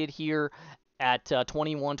elevated here at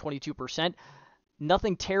 21, 22%.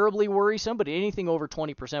 Nothing terribly worrisome, but anything over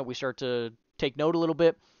 20% we start to take note a little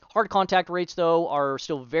bit. Hard contact rates, though, are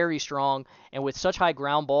still very strong, and with such high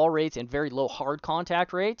ground ball rates and very low hard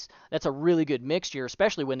contact rates, that's a really good mixture,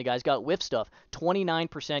 especially when the guy's got whiff stuff.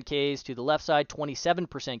 29% Ks to the left side,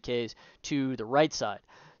 27% Ks to the right side.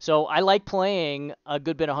 So I like playing a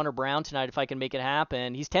good bit of Hunter Brown tonight if I can make it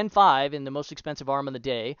happen. He's 10-5 in the most expensive arm of the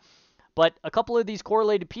day. But a couple of these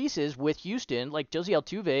correlated pieces with Houston, like Josie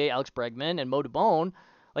Altuve, Alex Bregman, and Mo DeBone,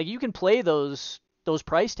 like you can play those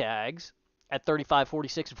price tags at 35,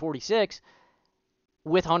 46, and 46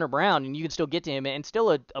 with Hunter Brown, and you can still get to him, and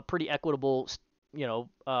still a pretty equitable,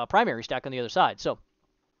 primary stack on the other side. So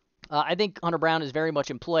I think Hunter Brown is very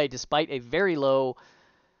much in play despite a very low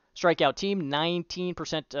strikeout team,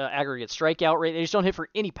 19% aggregate strikeout rate. They just don't hit for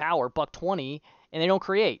any power, buck 20, and they don't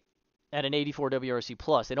create at an 84 WRC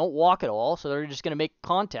plus. They don't walk at all, so they're just going to make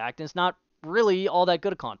contact, and it's not really all that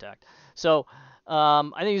good a contact. So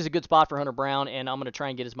I think it's a good spot for Hunter Brown, and I'm going to try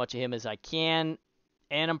and get as much of him as I can.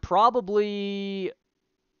 And I'm probably,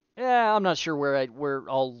 I'm not sure where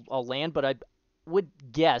I'll land, but I would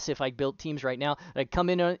guess if I built teams right now, I'd come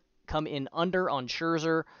in under on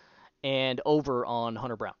Scherzer and over on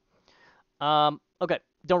Hunter Brown. Okay.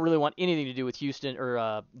 Don't really want anything to do with Houston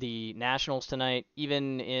or the Nationals tonight,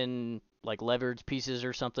 even in like leverage pieces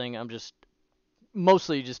or something. I'm just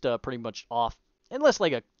mostly just pretty much off, unless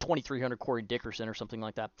like a 2,300 Corey Dickerson or something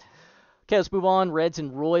like that. Okay, let's move on. Reds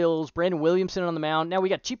and Royals. Brandon Williamson on the mound. Now we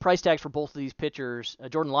got cheap price tags for both of these pitchers.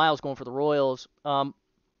 Jordan Lyles going for the Royals.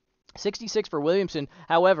 66 for Williamson.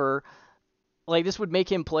 However, like this would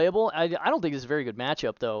make him playable. I don't think this is a very good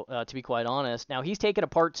matchup though, to be quite honest. Now he's taken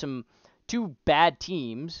apart two bad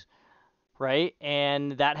teams, right?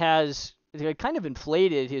 And that has kind of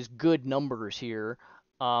inflated his good numbers here.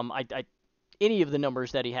 Any of the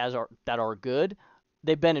numbers that he has that are good,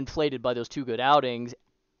 they've been inflated by those two good outings.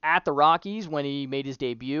 At the Rockies when he made his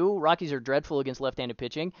debut, Rockies are dreadful against left-handed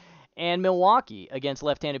pitching, and Milwaukee against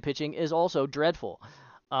left-handed pitching is also dreadful.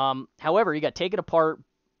 However, he got taken apart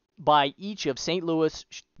by each of St. Louis,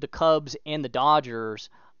 the Cubs, and the Dodgers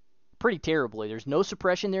pretty terribly. There's no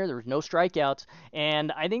suppression there. There's no strikeouts.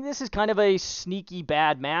 And I think this is kind of a sneaky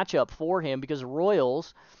bad matchup for him because the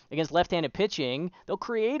Royals, against left-handed pitching, they'll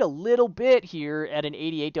create a little bit here at an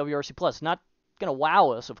 88 WRC+. plus. Not going to wow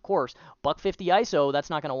us, of course. Buck 50 ISO, that's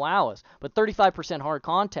not going to wow us. But 35% hard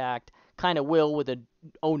contact kind of will with a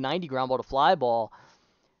 090 ground ball to fly ball.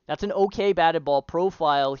 That's an okay batted ball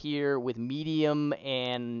profile here with medium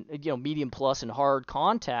and medium plus and hard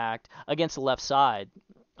contact against the left side.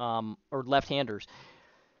 Or left-handers.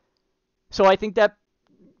 So I think that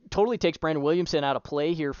totally takes Brandon Williamson out of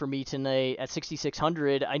play here for me tonight at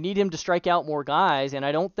 6,600. I need him to strike out more guys, and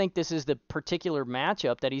I don't think this is the particular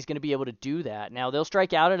matchup that he's going to be able to do that. Now, they'll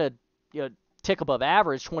strike out at a tick above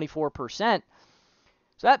average, 24%.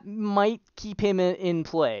 So that might keep him in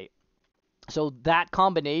play. So that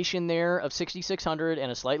combination there of 6,600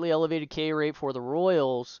 and a slightly elevated K rate for the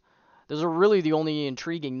Royals, those are really the only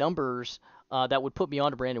intriguing numbers that would put me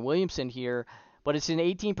on to Brandon Williamson here, but it's an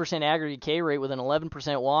 18% aggregate K rate with an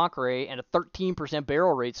 11% walk rate and a 13%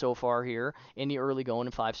 barrel rate so far here in the early going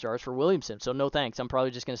and 5 stars for Williamson. So no thanks. I'm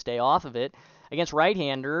probably just going to stay off of it. Against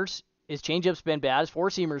right-handers, his changeup's been bad. His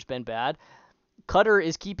four-seamer's been bad. Cutter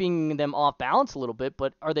is keeping them off balance a little bit,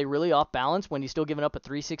 but are they really off balance when he's still giving up a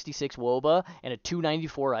 366 WOBA and a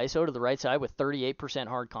 294 ISO to the right side with 38%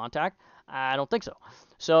 hard contact? I don't think so.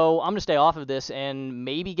 So I'm going to stay off of this and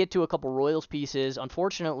maybe get to a couple Royals pieces.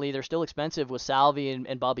 Unfortunately, they're still expensive with Salvi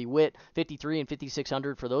and Bobby Witt, 53 and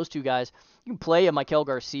 5,600 for those two guys. You can play a Michael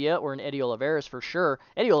Garcia or an Eddie Olivares for sure.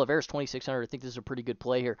 Eddie Olivares, 2,600. I think this is a pretty good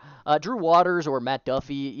play here. Drew Waters or Matt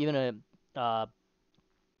Duffy, even a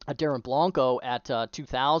Darren Blanco at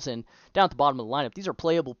 2,000 down at the bottom of the lineup. These are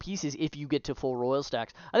playable pieces if you get to full Royal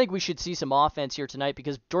stacks. I think we should see some offense here tonight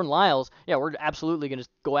because Jordan Lyles, we're absolutely going to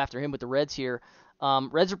go after him with the Reds here.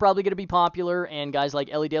 Reds are probably going to be popular, and guys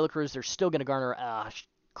like Ellie De La Cruz, they're still going to garner a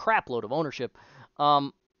crap load of ownership.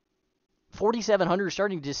 For 4,700,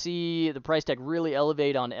 starting to see the price tag really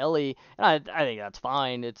elevate on Ellie, and I think that's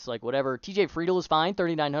fine. It's like whatever. TJ Friedel is fine,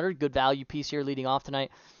 3,900, good value piece here leading off tonight.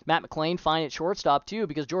 Matt McClain fine at shortstop too,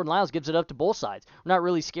 because Jordan Lyles gives it up to both sides. We're not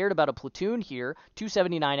really scared about a platoon here.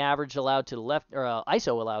 279 average allowed to the left, or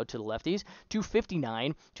ISO allowed to the lefties.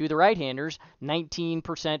 259 to the right-handers. 19%,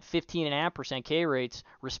 15.5% K rates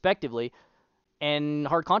respectively. And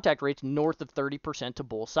hard contact rates north of 30% to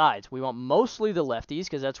both sides. We want mostly the lefties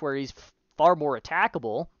because that's where he's far more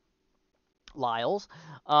attackable. Lyles,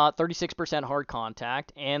 36% hard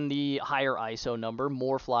contact, and the higher ISO number,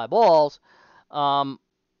 more fly balls. But,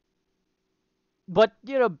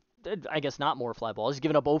 I guess not more fly balls. He's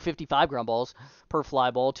given up 0.55 ground balls per fly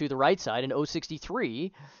ball to the right side and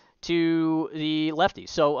 0.63 to the lefties.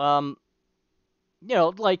 So,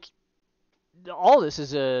 all this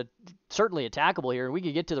is certainly attackable here. We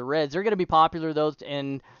can get to the Reds. They're going to be popular, though,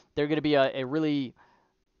 and they're going to be a really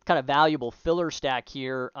kind of valuable filler stack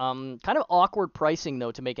here. Kind of awkward pricing,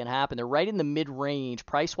 though, to make it happen. They're right in the mid-range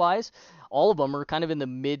price-wise. All of them are kind of in the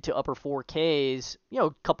mid to upper 4Ks. A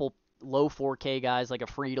couple low 4K guys like a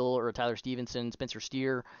Friedel or a Tyler Stevenson, Spencer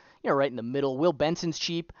Steer, right in the middle. Will Benson's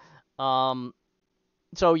cheap.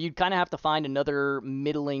 So you'd kind of have to find another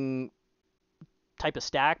middling type of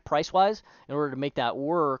stack price-wise in order to make that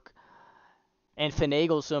work and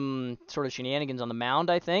finagle some sort of shenanigans on the mound,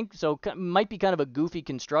 I think. So might be kind of a goofy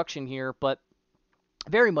construction here, but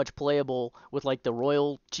very much playable with like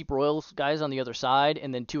the cheap Royals guys on the other side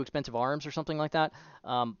and then two expensive arms or something like that.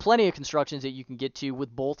 Plenty of constructions that you can get to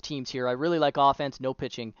with both teams here. I really like offense, no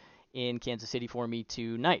pitching in Kansas City for me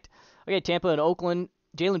tonight. Okay, Tampa and Oakland.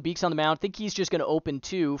 Jalen Beeks on the mound. I think he's just going to open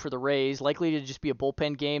 2 for the Rays. Likely to just be a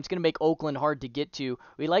bullpen game. It's going to make Oakland hard to get to.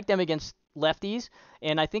 We like them against lefties,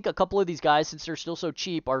 and I think a couple of these guys, since they're still so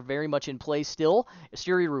cheap, are very much in play still.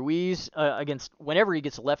 Esteury Ruiz, against whenever he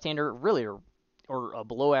gets a left-hander, really, or a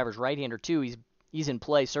below-average right-hander too, he's in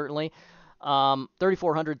play certainly.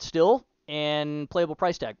 3,400 still, and playable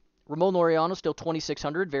price tag. Ramon Laureano still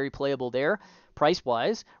 2,600, very playable there.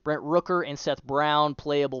 Price-wise, Brent Rooker and Seth Brown,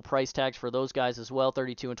 playable price tags for those guys as well,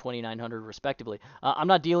 3,200 and 2,900 respectively. I'm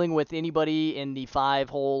not dealing with anybody in the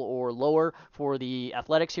 5-hole or lower for the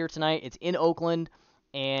Athletics here tonight. It's in Oakland,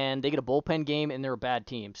 and they get a bullpen game, and they're a bad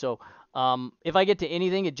team. So if I get to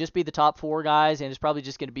anything, it'd just be the top 4 guys, and it's probably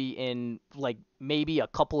just going to be in like maybe a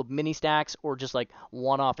couple of mini stacks or just like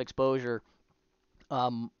one-off exposure.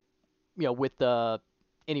 With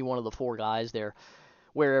any one of the 4 guys there,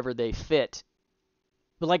 wherever they fit.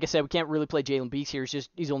 But like I said, we can't really play Jalen Beeks here.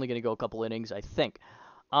 He's only going to go a couple innings, I think.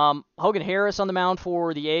 Hogan Harris on the mound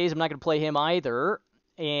for the A's. I'm not going to play him either,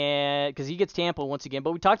 and because he gets Tampa once again.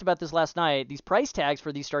 But we talked about this last night. These price tags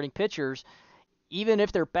for these starting pitchers, even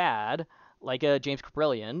if they're bad, like James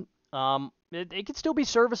Kaprielian, it could still be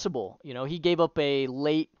serviceable. He gave up a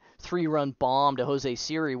late 3-run bomb to Jose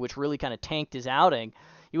Siri, which really kind of tanked his outing.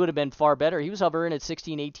 He would have been far better. He was hovering at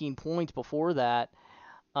 16, 18 points before that.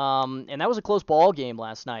 And that was a close ball game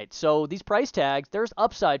last night. So these price tags, there's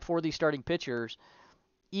upside for these starting pitchers,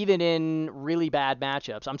 even in really bad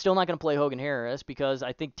matchups. I'm still not going to play Hogan Harris because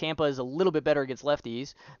I think Tampa is a little bit better against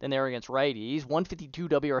lefties than they are against righties. 152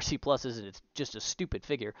 WRC plus it's just a stupid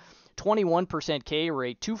figure. 21% K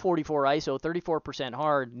rate, 244 ISO, 34%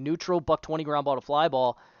 hard, neutral, $120 ground ball to fly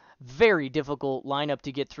ball. Very difficult lineup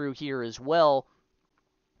to get through here as well.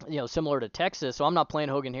 Similar to Texas. So I'm not playing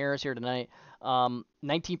Hogan Harris here tonight. 19%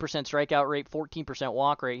 strikeout rate, 14%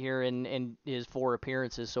 walk rate here in his 4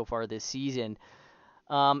 appearances so far this season.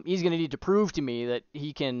 He's going to need to prove to me that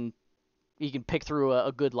he can pick through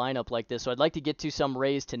a good lineup like this. So I'd like to get to some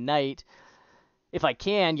Rays tonight. If I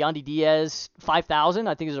can, Yandy Diaz, 5,000,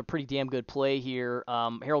 I think is a pretty damn good play here.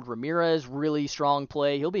 Harold Ramirez, really strong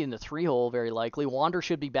play. He'll be in the 3-hole very likely. Wander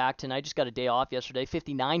should be back tonight. Just got a day off yesterday.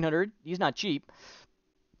 5,900. He's not cheap.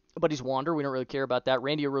 But he's Wander. We don't really care about that.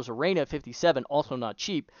 Randy Arozarena at 57, also not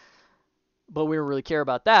cheap. But we don't really care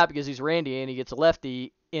about that because he's Randy and he gets a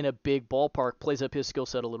lefty in a big ballpark, plays up his skill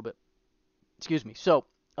set a little bit. Excuse me. So,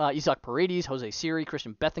 Isaac Paredes, Jose Siri,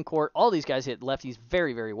 Christian Bethancourt, all these guys hit lefties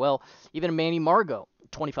very, very well. Even Manny Margot,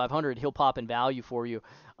 2,500, he'll pop in value for you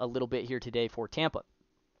a little bit here today for Tampa.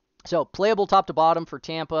 So, playable top to bottom for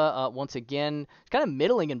Tampa. Once again, it's kind of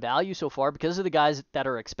middling in value so far because of the guys that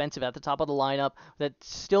are expensive at the top of the lineup. That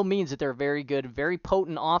still means that they're very good, very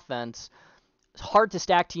potent offense. It's hard to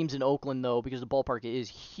stack teams in Oakland, though, because the ballpark is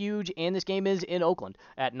huge, and this game is in Oakland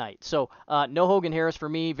at night. So, no Hogan Harris for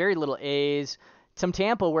me, very little A's. Some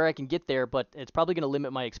Tampa where I can get there, but it's probably going to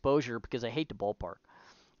limit my exposure because I hate the ballpark.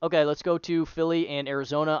 Okay, let's go to Philly and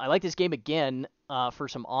Arizona. I like this game again for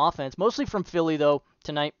some offense, mostly from Philly, though,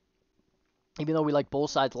 tonight. even though we liked both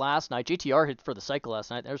sides last night. JTR hit for the cycle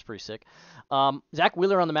last night. That was pretty sick. Zach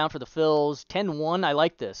Wheeler on the mound for the Phils. 10-1. I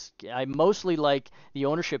like this. I mostly like the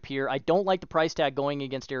ownership here. I don't like the price tag going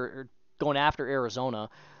going after Arizona.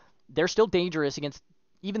 They're still dangerous against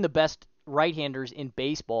even the best right-handers in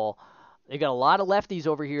baseball. They got a lot of lefties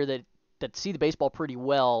over here that see the baseball pretty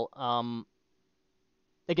well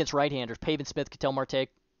against right-handers. Pavin Smith, Ketel Marte,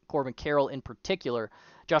 Corbin Carroll in particular.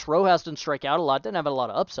 Josh Rojas doesn't strike out a lot, doesn't have a lot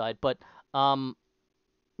of upside, but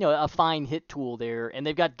a fine hit tool there. And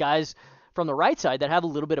they've got guys from the right side that have a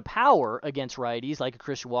little bit of power against righties, like a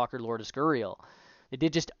Christian Walker, Lourdes Gurriel. They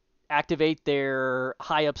did just activate their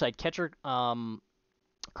high upside catcher,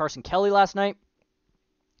 Carson Kelly, last night.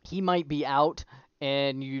 He might be out,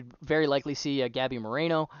 and you'd very likely see Gabby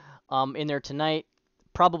Moreno in there tonight.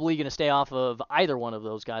 Probably going to stay off of either one of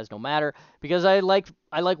those guys, no matter, because I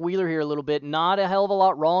like Wheeler here a little bit. Not a hell of a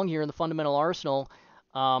lot wrong here in the fundamental arsenal.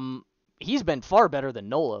 He's been far better than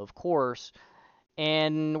Nola, of course,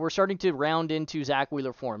 and we're starting to round into Zach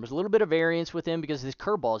Wheeler form. There's a little bit of variance with him because his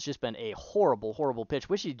curveball has just been a horrible, horrible pitch.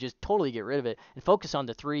 Wish he'd just totally get rid of it and focus on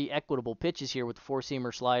the three equitable pitches here with the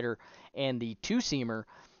four-seamer, slider, and the two-seamer.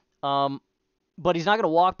 But he's not going to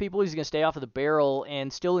walk people. He's going to stay off of the barrel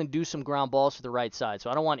and still induce some ground balls to the right side. So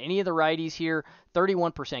I don't want any of the righties here.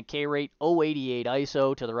 31% K rate, 088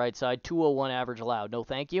 ISO to the right side, 201 average allowed. No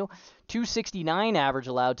thank you. 269 average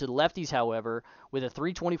allowed to the lefties, however, with a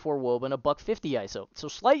 324 WOBA and a $150 ISO. So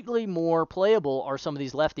slightly more playable are some of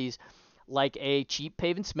these lefties, like a cheap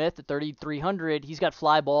Pavin Smith at 3,300. He's got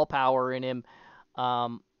fly ball power in him,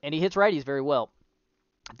 and he hits righties very well.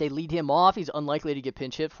 They lead him off. He's unlikely to get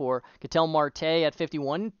pinch hit for. Ketel Marte at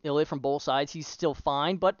 51. He'll hit from both sides. He's still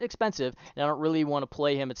fine, but expensive. And I don't really want to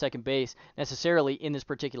play him at second base necessarily in this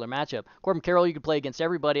particular matchup. Corbin Carroll, you can play against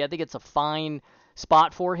everybody. I think it's a fine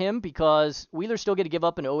spot for him because Wheeler's still going to give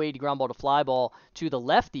up an 080 ground ball to fly ball to the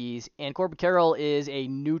lefties, and Corbin Carroll is a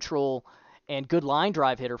neutral and good line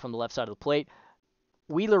drive hitter from the left side of the plate.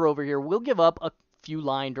 Wheeler over here will give up a few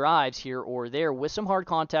line drives here or there with some hard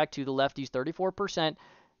contact to the lefties, 34%.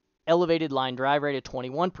 Elevated line drive rate at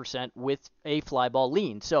 21% with a fly ball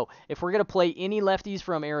lean. So if we're going to play any lefties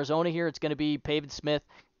from Arizona here, it's going to be Pavin Smith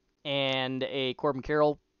and a Corbin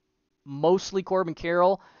Carroll, mostly Corbin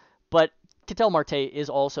Carroll, but Ketel Marte is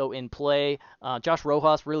also in play. Josh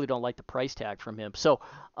Rojas, really don't like the price tag from him. So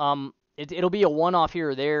it'll be a one-off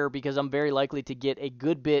here or there because I'm very likely to get a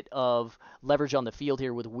good bit of leverage on the field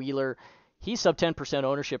here with Wheeler. He's sub 10%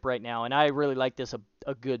 ownership right now, and I really like this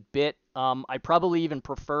a good bit. I probably even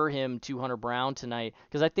prefer him to Hunter Brown tonight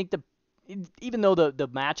because I think even though the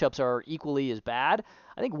matchups are equally as bad,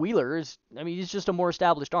 I think Wheeler he's just a more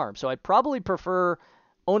established arm. So I'd probably prefer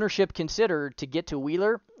ownership considered to get to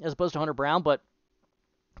Wheeler as opposed to Hunter Brown, but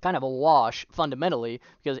kind of a wash fundamentally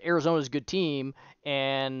because Arizona's a good team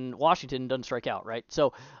and Washington doesn't strike out, right?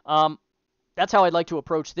 So that's how I'd like to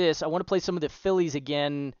approach this. I want to play some of the Phillies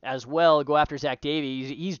again as well, go after Zach Davies.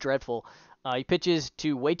 He's dreadful. He pitches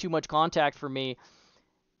to way too much contact for me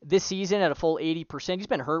this season at a full 80%. He's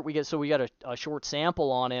been hurt. We got a short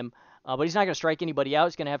sample on him, but he's not going to strike anybody out.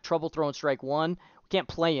 He's going to have trouble throwing strike one. We can't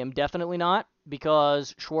play him, definitely not,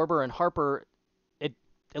 because Schwarber and Harper,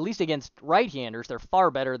 at least against right-handers, they're far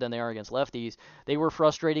better than they are against lefties. They were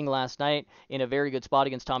frustrating last night in a very good spot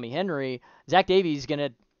against Tommy Henry. Zach Davies is going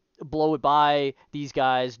to blow it by these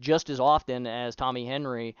guys just as often as Tommy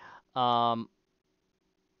Henry,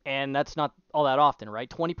 and that's not all that often, right?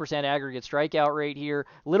 20% aggregate strikeout rate here,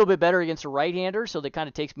 a little bit better against a right-hander, so that kind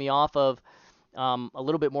of takes me off of a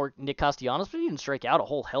little bit more Nick Castellanos, but he didn't strike out a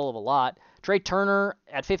whole hell of a lot. Trey Turner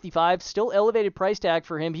at 55, still elevated price tag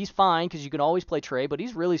for him. He's fine because you can always play Trey, but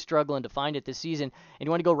he's really struggling to find it this season. And you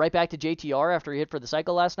want to go right back to JTR after he hit for the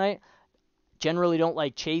cycle last night? Generally don't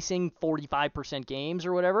like chasing 45% games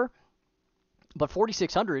or whatever. But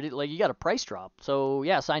 4,600, you got a price drop. So,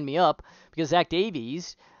 yeah, sign me up because Zach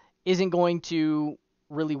Davies isn't going to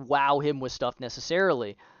really wow him with stuff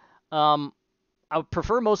necessarily. I would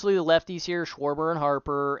prefer mostly the lefties here, Schwarber and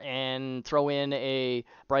Harper, and throw in a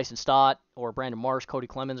Bryson Stott or Brandon Marsh, Cody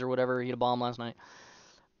Clemens or whatever. He hit a bomb last night.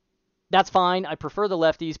 That's fine. I prefer the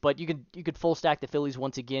lefties, but you could full stack the Phillies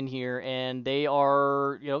once again here, and they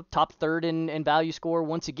are top third in value score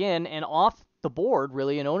once again, and off the board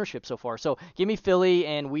really in ownership so far. So give me Philly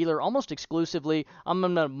and Wheeler almost exclusively. I'm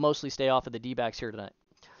gonna mostly stay off of the D-backs here tonight.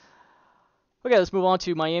 Okay, let's move on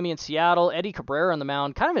to Miami and Seattle. Eddie Cabrera on the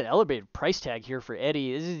mound. Kind of an elevated price tag here for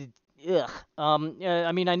Eddie. This is, I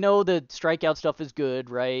know the strikeout stuff is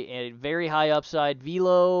good, right? And very high upside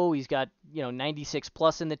velo. He's got 96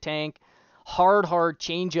 plus in the tank. hard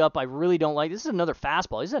changeup. I really don't like. This is another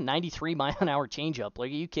fastball. This is a 93 mile an hour changeup.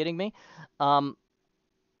 Like, are you kidding me? Um,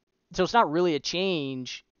 so it's not really a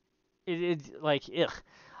change. It like, ugh.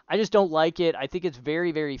 I just don't like it. I think it's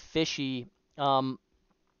very, very fishy.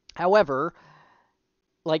 However,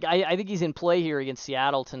 like I think he's in play here against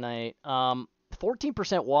Seattle tonight.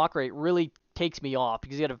 14% walk rate really takes me off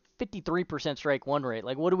because he got a 53% strike one rate.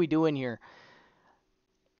 Like, what are we doing here?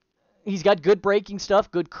 He's got good breaking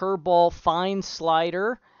stuff, good curveball, fine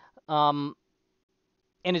slider, um,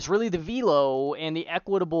 and it's really the velo and the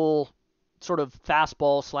equitable sort of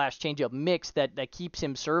fastball slash changeup mix that keeps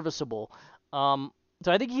him serviceable.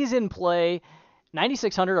 So I think he's in play.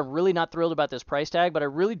 9,600. I'm really not thrilled about this price tag, but I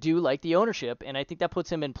really do like the ownership, and I think that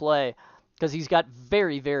puts him in play because he's got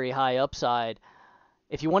very, very high upside.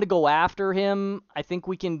 If you want to go after him, I think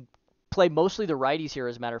we can play mostly the righties here,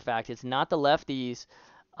 as a matter of fact. It's not the lefties.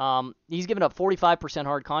 He's given up 45%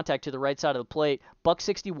 hard contact to the right side of the plate. Buck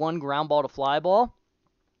 61 ground ball to fly ball,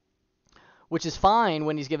 which is fine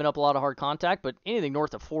when he's given up a lot of hard contact, but anything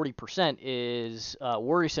north of 40% is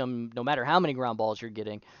worrisome no matter how many ground balls you're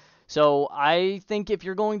getting. So I think if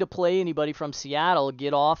you're going to play anybody from Seattle,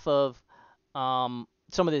 get off of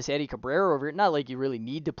some of this Eddie Cabrera over here. Not like you really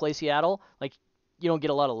need to play Seattle. Like, you don't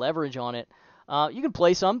get a lot of leverage on it. You can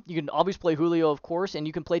play some. You can always play Julio, of course, and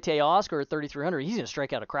you can play Teoscar at 3,300. He's going to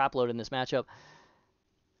strike out a crap load in this matchup.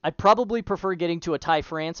 I'd probably prefer getting to a Ty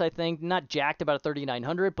France, I think. Not jacked about a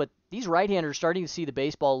 3,900, but these right-handers starting to see the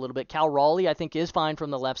baseball a little bit. Cal Raleigh, I think, is fine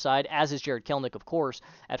from the left side, as is Jared Kelenic, of course,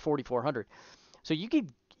 at 4,400. So you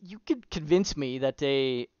could convince me that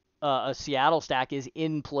a Seattle stack is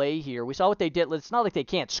in play here. We saw what they did. It's not like they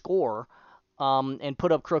can't score and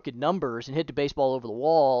put up crooked numbers and hit the baseball over the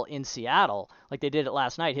wall in Seattle like they did it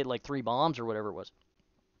last night, hit like 3 bombs or whatever it was.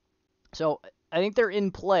 So I think they're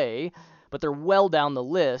in play, but they're well down the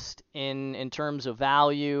list in terms of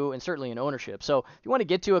value and certainly in ownership. So if you want to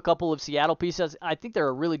get to a couple of Seattle pieces, I think they're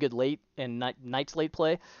a really good late and night slate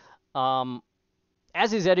play.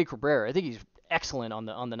 As is Eddie Cabrera. I think he's excellent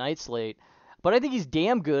on the night slate. But I think he's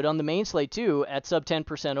damn good on the main slate, too, at sub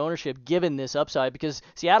 10% ownership, given this upside, because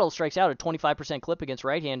Seattle strikes out at 25% clip against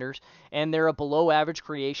right-handers, and they're a below-average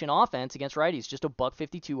creation offense against righties, just a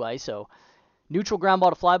 $152 ISO. Neutral ground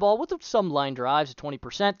ball to fly ball with some line drives at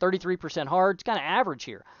 20%, 33% hard. It's kind of average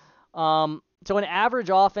here. So an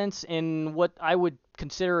average offense in what I would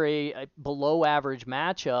consider a below-average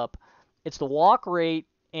matchup, it's the walk rate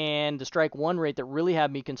and the strike one rate that really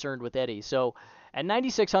have me concerned with Eddie. So at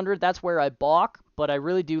 9,600, that's where I balk, but I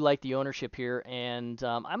really do like the ownership here, and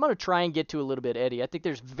I'm going to try and get to a little bit Eddie. I think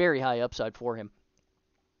there's very high upside for him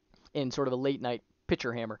in sort of a late-night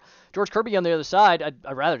pitcher hammer. George Kirby on the other side,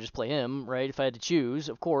 I'd rather just play him, right, if I had to choose.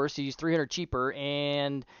 Of course, he's 300 cheaper,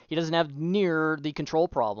 and he doesn't have near the control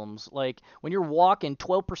problems. Like, when you're walking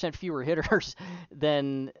 12% fewer hitters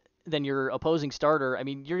than your opposing starter, I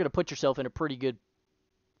mean, you're going to put yourself in a pretty good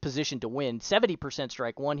position to win. 70%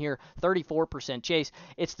 strike one here, 34% chase.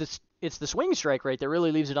 It's the swing strike rate that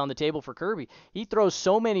really leaves it on the table for Kirby. He throws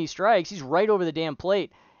so many strikes, he's right over the damn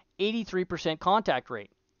plate. 83% contact rate.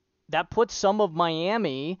 That puts some of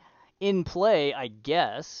Miami in play, I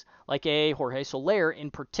guess, like a Jorge Soler in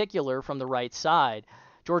particular from the right side.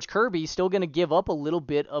 George Kirby's still going to give up a little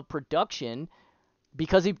bit of production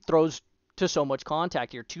because he throws to so much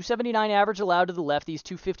contact here. 279 average allowed to the lefties,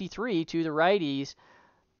 253 to the righties.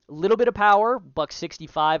 A little bit of power,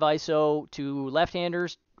 $165 ISO to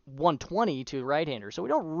left-handers, 120 to right-handers. So we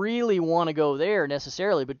don't really want to go there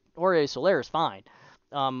necessarily, but Jorge Soler is fine.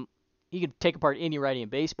 He could take apart any righty in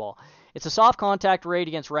baseball. It's a soft contact rate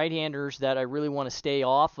against right-handers that I really want to stay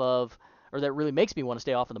off of, or that really makes me want to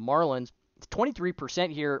stay off of the Marlins. It's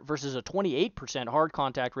 23% here versus a 28% hard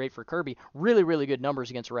contact rate for Kirby. Really, really good numbers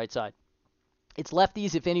against the right side. It's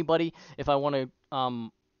lefties, if anybody, if I want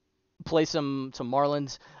to play some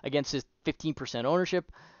Marlins against his 15%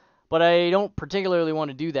 ownership. But I don't particularly want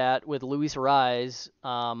to do that with Luis Arraez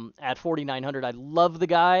at 4,900. I love the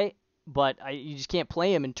guy, but you just can't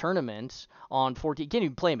play him in tournaments on 14. You can't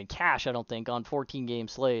even play him in cash, I don't think, on 14-game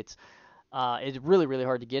slates. It's really, really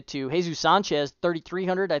hard to get to. Jesus Sanchez,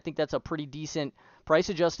 3,300. I think that's a pretty decent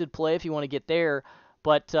price-adjusted play if you want to get there.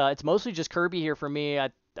 But it's mostly just Kirby here for me. I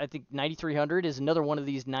think 9,300 is another one of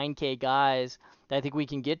these 9K guys that I think we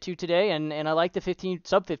can get to today, and I like the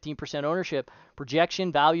sub 15% ownership,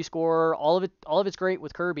 projection, value score, all of it's great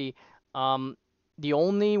with Kirby. The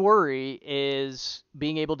only worry is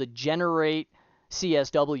being able to generate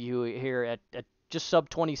CSW here at just sub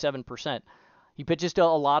 27%. He pitches to a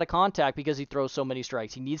lot of contact because he throws so many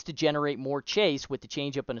strikes. He needs to generate more chase with the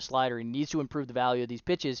changeup and a slider. He needs to improve the value of these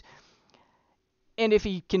pitches. And if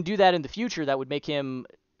he can do that in the future, that would make him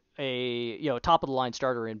a top of the line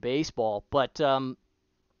starter in baseball. But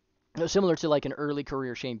similar to like an early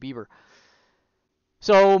career Shane Bieber.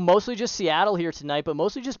 So mostly just Seattle here tonight, but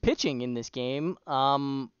mostly just pitching in this game.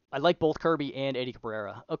 I like both Kirby and Eddie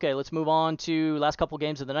Cabrera. Okay, let's move on to last couple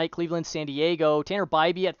games of the night. Cleveland, San Diego. Tanner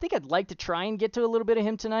Bybee, I think I'd like to try and get to a little bit of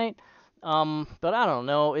him tonight. But I don't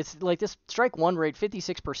know. It's like this strike one rate,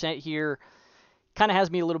 56% here, kind of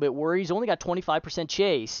has me a little bit worried. He's only got 25%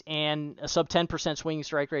 chase and a sub 10% swinging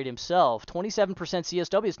strike rate himself. 27%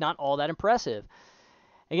 CSW is not all that impressive.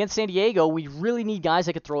 Against San Diego, we really need guys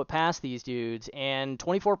that could throw it past these dudes. And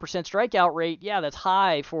 24% strikeout rate, yeah, that's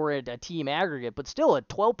high for a team aggregate, but still a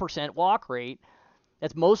 12% walk rate.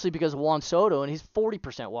 That's mostly because of Juan Soto and his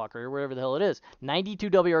 40% walk rate, or whatever the hell it is. 92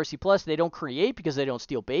 WRC plus. They don't create because they don't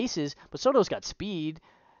steal bases, but Soto's got speed.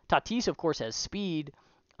 Tatis, of course, has speed.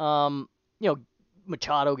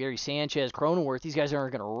 Machado, Gary Sanchez, Cronenworth, these guys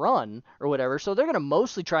aren't going to run or whatever, so they're going to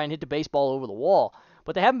mostly try and hit the baseball over the wall.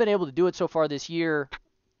 But they haven't been able to do it so far this year.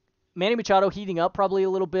 Manny Machado heating up probably a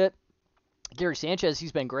little bit. Gary Sanchez,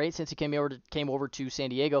 he's been great since he came over to San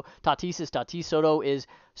Diego. Tatis is Tatis. Soto is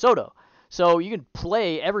Soto. So you can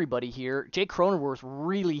play everybody here. Jake Cronenworth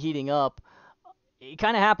really heating up. It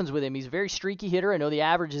kind of happens with him. He's a very streaky hitter. I know the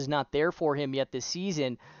average is not there for him yet this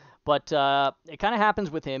season, but it kind of happens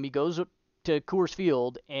with him. He goes to Coors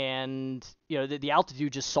Field, and the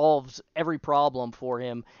altitude just solves every problem for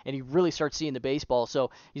him, and he really starts seeing the baseball. So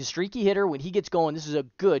he's a streaky hitter. When he gets going, this is a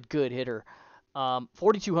good hitter.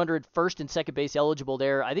 4,200 first and second base eligible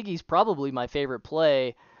there. I think he's probably my favorite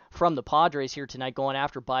play from the Padres here tonight, going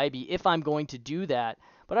after Bybee if I'm going to do that.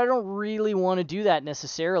 But I don't really want to do that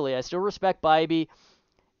necessarily. I still respect Bybee.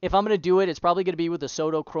 If I'm going to do it, it's probably going to be with a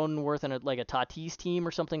Soto, Cronenworth, and a Tatis team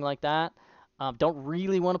or something like that. Don't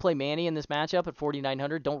really want to play Manny in this matchup at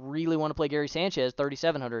 4,900. Don't really want to play Gary Sanchez,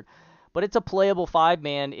 3,700. But it's a playable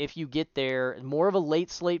five-man if you get there. More of a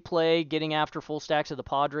late slate play, getting after full stacks of the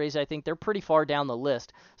Padres. I think they're pretty far down the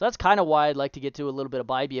list. So that's kind of why I'd like to get to a little bit of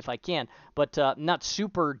Bybee if I can. But not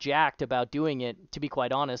super jacked about doing it, to be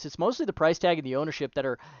quite honest. It's mostly the price tag and the ownership that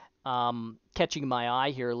are catching my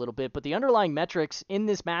eye here a little bit. But the underlying metrics in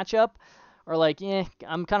this matchup are like,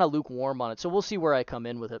 I'm kind of lukewarm on it. So we'll see where I come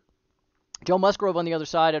in with it. Joe Musgrove on the other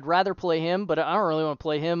side, I'd rather play him, but I don't really want to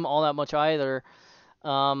play him all that much either.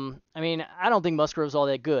 I don't think Musgrove's all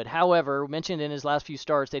that good. However, mentioned in his last few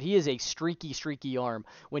starts that he is a streaky arm.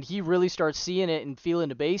 When he really starts seeing it and feeling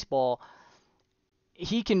the baseball,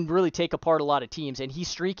 he can really take apart a lot of teams, and he's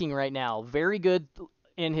streaking right now. Very good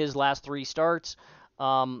in his last three starts.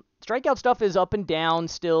 Strikeout stuff is up and down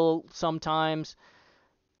still sometimes.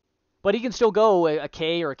 But he can still go a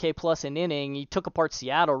K or a K plus an inning. He took apart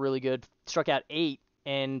Seattle really good, struck out 8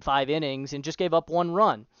 in 5 innings, and just gave up 1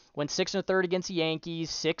 run. Went 6 1/3 against the Yankees,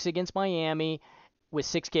 6 against Miami, with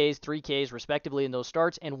 6 Ks, 3 Ks respectively in those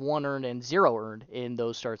starts, and 1 earned and 0 earned in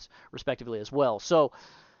those starts respectively as well. So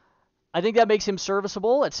I think that makes him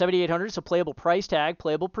serviceable at 7,800. It's a playable price tag,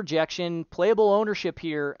 playable projection, playable ownership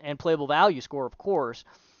here, and playable value score, of course.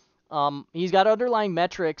 He's got underlying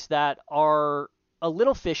metrics that are a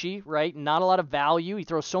little fishy, right? Not a lot of value. He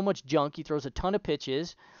throws so much junk. He throws a ton of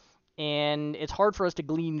pitches, and it's hard for us to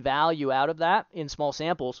glean value out of that in small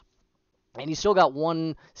samples. And he's still got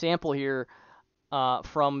one sample here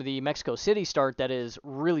from the Mexico City start that is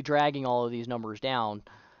really dragging all of these numbers down.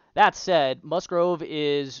 That said, Musgrove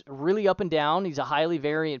is really up and down. He's a highly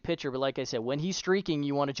variant pitcher, but like I said, when he's streaking,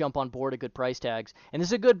 you want to jump on board at good price tags. And this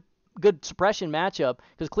is a good suppression matchup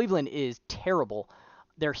because Cleveland is terrible.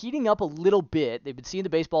 They're heating up a little bit. They've been seeing the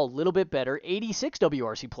baseball a little bit better. 86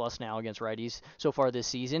 WRC plus now against righties so far this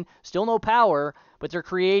season. Still no power, but they're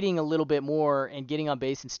creating a little bit more and getting on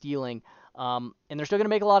base and stealing. And they're still going to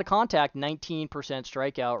make a lot of contact. 19%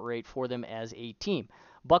 strikeout rate for them as a team.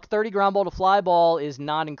 $130 ground ball to fly ball is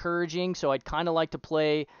not encouraging, so I'd kind of like to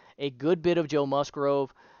play a good bit of Joe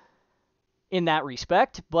Musgrove in that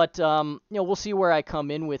respect. But we'll see where I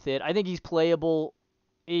come in with it. I think he's playable.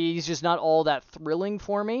 He's just not all that thrilling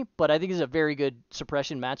for me, but I think it's a very good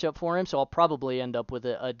suppression matchup for him, so I'll probably end up with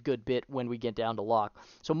a good bit when we get down to lock.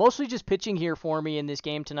 So mostly just pitching here for me in this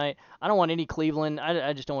game tonight. I don't want any Cleveland.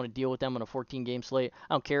 I just don't want to deal with them on a 14-game slate.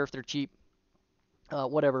 I don't care if they're cheap.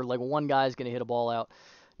 Whatever, like one guy's going to hit a ball out.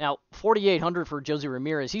 Now, 4,800 for Jose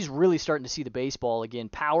Ramirez. He's really starting to see the baseball again.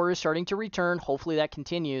 Power is starting to return. Hopefully that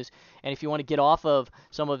continues. And if you want to get off of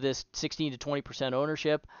some of this 16 to 20%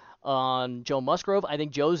 ownership on Joe Musgrove, I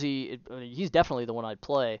think Josie, he's definitely the one I'd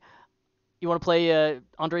play. You want to play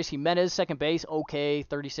Andres Jimenez, second base, okay,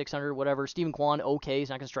 3,600, whatever. Steven Kwan, okay, he's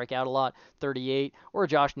not going to strike out a lot, 38. Or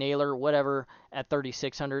Josh Naylor, whatever, at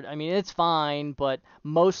 3,600. I mean, it's fine, but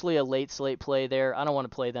mostly a late slate play there. I don't want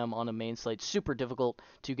to play them on a main slate. Super difficult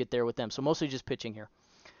to get there with them, so mostly just pitching here.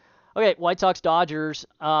 Okay, White Sox, Dodgers.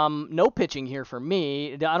 No pitching here for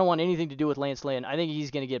me. I don't want anything to do with Lance Lynn. I think he's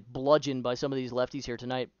going to get bludgeoned by some of these lefties here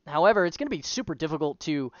tonight. However, it's going to be super difficult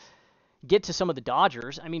to get to some of the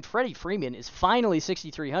Dodgers. I mean, Freddie Freeman is finally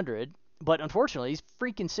 6,300, but unfortunately, he's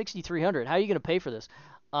freaking 6,300. How are you going to pay for this?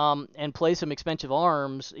 And play some expensive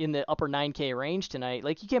arms in the upper 9K range tonight.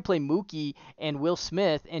 Like, you can't play Mookie and Will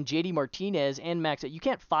Smith and JD Martinez and Max. You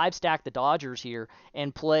can't five-stack the Dodgers here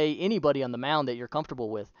and play anybody on the mound that you're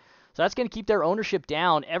comfortable with. So that's going to keep their ownership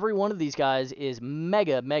down. Every one of these guys is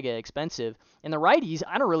mega, mega expensive. And the righties,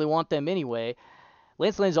 I don't really want them anyway.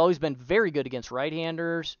 Lance Lynn's always been very good against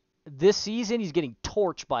right-handers. This season, he's getting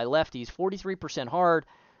torched by lefties. 43% hard,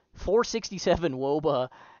 467 WOBA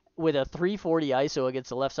with a 340 ISO against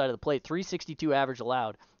the left side of the plate, 362 average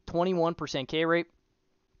allowed, 21% K rate,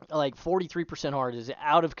 like 43% hard is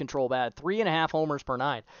out of control bad, 3.5 homers per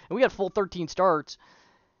nine. And we got full 13 starts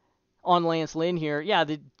on Lance Lynn here. Yeah,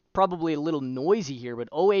 probably a little noisy here, but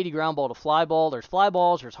 080 ground ball to fly ball. There's fly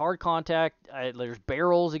balls, there's hard contact, there's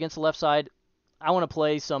barrels against the left side. I want to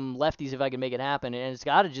play some lefties if I can make it happen, and it's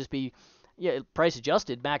got to just be price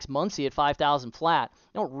adjusted. Max Muncy at 5,000 flat.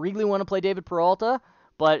 I don't really want to play David Peralta,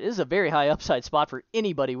 but this is a very high upside spot for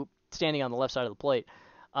anybody standing on the left side of the plate.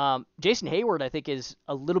 Jason Hayward, I think, is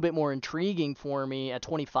a little bit more intriguing for me at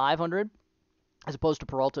 2,500 as opposed to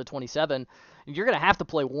Peralta at 27. You're going to have to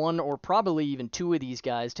play one or probably even two of these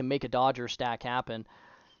guys to make a Dodger stack happen.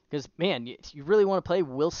 Because, man, you really want to play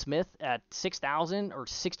Will Smith at 6,000 or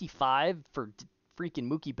 65 for freaking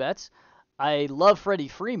Mookie Betts? I love Freddie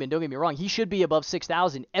Freeman, don't get me wrong. He should be above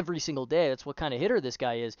 6,000 every single day. That's what kind of hitter this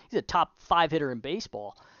guy is. He's a top 5 hitter in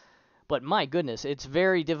baseball. But my goodness, it's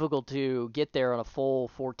very difficult to get there on a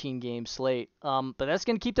full 14-game slate. But that's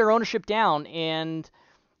going to keep their ownership down. And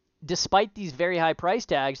despite these very high price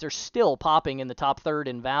tags, they're still popping in the top third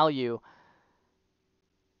in value,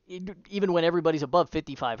 even when everybody's above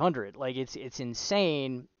 5,500. Like, it's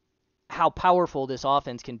insane how powerful this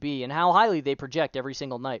offense can be and how highly they project every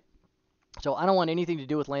single night. So I don't want anything to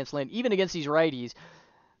do with Lance Lynn, even against these righties,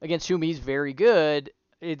 against whom he's very good.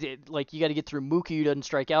 Like, you got to get through Mookie, who doesn't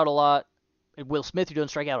strike out a lot, and Will Smith, who doesn't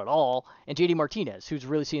strike out at all, and JD Martinez, who's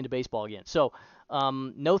really seeing the baseball again. So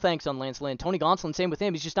no thanks on Lance Lynn. Tony Gonsolin, same with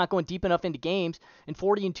him. He's just not going deep enough into games. In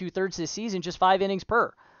 40 2/3 this season, just 5 innings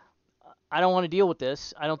per. I don't want to deal with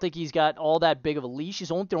this. I don't think he's got all that big of a leash.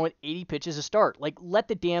 He's only throwing 80 pitches a start. Like, let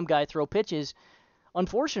the damn guy throw pitches.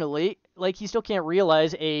 Unfortunately, like, he still can't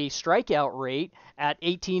realize a strikeout rate at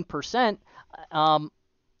 18%.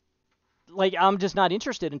 Like, I'm just not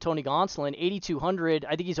interested in Tony Gonsolin. 8,200,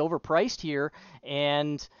 I think he's overpriced here,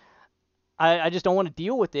 and I just don't want to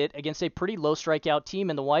deal with it against a pretty low strikeout team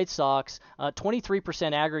in the White Sox.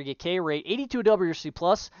 23% aggregate K rate. 82 WRC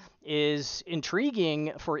plus is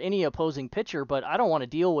intriguing for any opposing pitcher, but I don't want to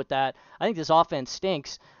deal with that. I think this offense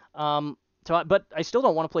stinks. But I still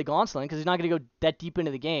don't want to play Gonsolin because he's not going to go that deep into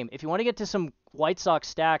the game. If you want to get to some White Sox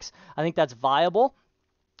stacks, I think that's viable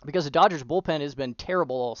because the Dodgers bullpen has been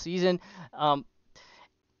terrible all season.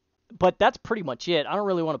 But that's pretty much it. I don't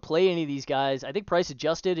really want to play any of these guys. I think price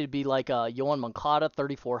adjusted, it'd be like Yohan Moncada,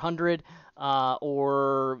 3,400,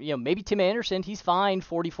 or maybe Tim Anderson. He's fine,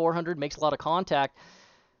 4,400, makes a lot of contact.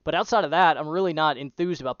 But outside of that, I'm really not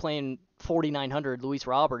enthused about playing 4,900 Luis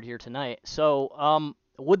Robert here tonight. So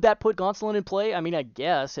would that put Gonsolin in play? I mean, I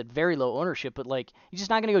guess at very low ownership, but like, he's just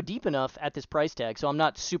not going to go deep enough at this price tag. So I'm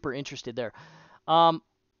not super interested there.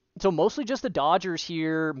 So mostly just the Dodgers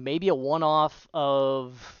here, maybe a one-off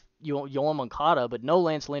of Yohan Moncada, but no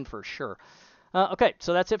Lance Lynn for sure. Okay,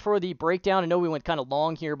 so that's it for the breakdown. I know we went kind of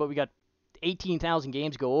long here, but we got 18,000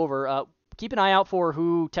 games go over. Keep an eye out for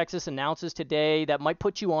who Texas announces today. That might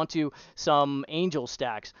put you onto some Angel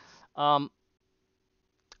stacks.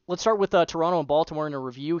 Let's start with Toronto and Baltimore in a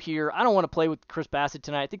review here. I don't want to play with Chris Bassett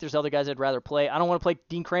tonight. I think there's other guys I'd rather play. I don't want to play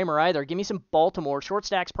Dean Kramer either. Give me some Baltimore. Short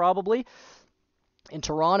stacks probably. In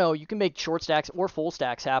Toronto, you can make short stacks or full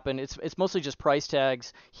stacks happen. It's mostly just price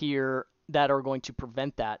tags here that are going to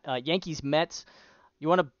prevent that. Yankees, Mets, you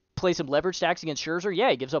want to play some leverage stacks against Scherzer?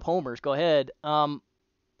 Yeah, he gives up homers. Go ahead.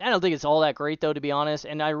 I don't think it's all that great, though, to be honest.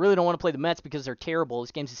 And I really don't want to play the Mets because they're terrible.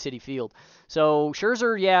 This game's at Citi Field. So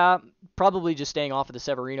Scherzer, yeah, probably just staying off of the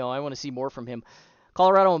Severino. I want to see more from him.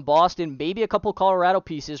 Colorado and Boston, maybe a couple Colorado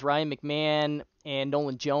pieces. Ryan McMahon and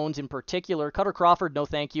Nolan Jones in particular. Cutter Crawford, no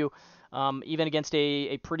thank you. Even against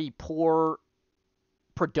a pretty poor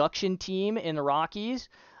production team in the Rockies.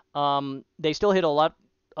 They still hit a lot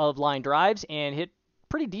of line drives and hit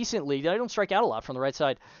pretty decently. They don't strike out a lot from the right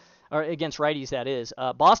side, or against righties, that is.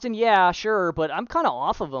 Boston, yeah, sure, but I'm kind of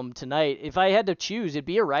off of them tonight. If I had to choose, it'd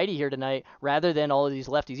be a righty here tonight rather than all of these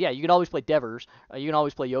lefties. Yeah, you can always play Devers. You can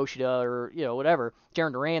always play Yoshida or, whatever.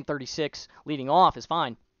 Jarren Duran, 36, leading off is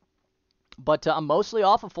fine. But I'm mostly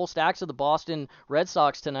off of full stacks of the Boston Red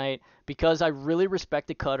Sox tonight because I really respect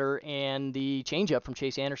the cutter and the changeup from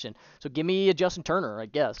Chase Anderson. So give me a Justin Turner, I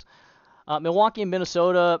guess. Milwaukee and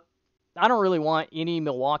Minnesota, I don't really want any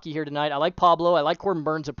Milwaukee here tonight. I like Pablo. I like Corbin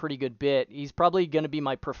Burnes a pretty good bit. He's probably going to be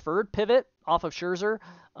my preferred pivot off of Scherzer.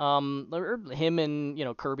 Or him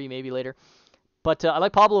and, Kirby maybe later. But I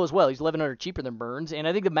like Pablo as well. He's 1,100 cheaper than Burnes. And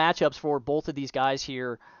I think the matchups for both of these guys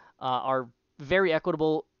here are very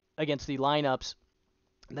equitable against the lineups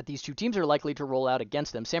that these two teams are likely to roll out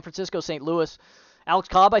against them. San Francisco, St. Louis. Alex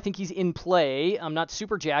Cobb, I think he's in play. I'm not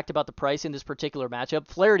super jacked about the price in this particular matchup.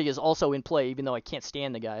 Flaherty is also in play, even though I can't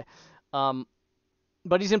stand the guy.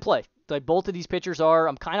 But he's in play. Like both of these pitchers are.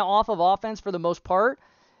 I'm kind of off of offense for the most part.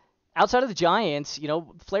 Outside of the Giants,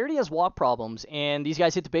 Flaherty has walk problems, and these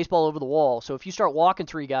guys hit the baseball over the wall. So if you start walking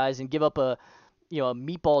three guys and give up a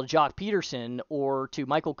meatball to Jock Peterson or to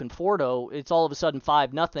Michael Conforto, it's all of a sudden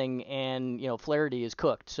 5-0, and, Flaherty is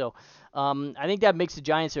cooked. So I think that makes the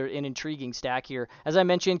Giants an intriguing stack here. As I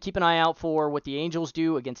mentioned, keep an eye out for what the Angels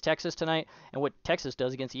do against Texas tonight and what Texas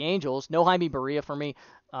does against the Angels. No Jaime Barria for me.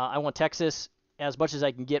 I want Texas as much as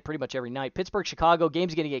I can get pretty much every night. Pittsburgh, Chicago,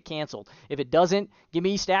 game's going to get canceled. If it doesn't, give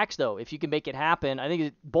me stacks, though. If you can make it happen, I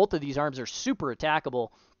think both of these arms are super attackable.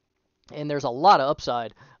 And there's a lot of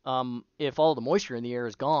upside if all the moisture in the air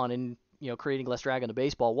is gone and, creating less drag on the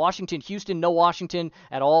baseball. Washington, Houston, no Washington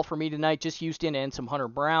at all for me tonight. Just Houston and some Hunter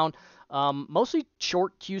Brown. Mostly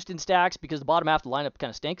short Houston stacks because the bottom half of the lineup kind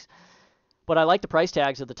of stinks. But I like the price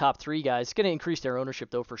tags of the top three guys. It's going to increase their ownership,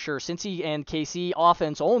 though, for sure. Cincy and KC,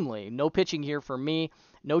 offense only. No pitching here for me.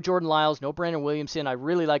 No Jordan Lyles, no Brandon Williamson. I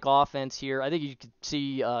really like offense here. I think you could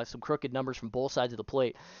see some crooked numbers from both sides of the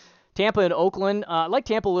plate. Tampa and Oakland. I like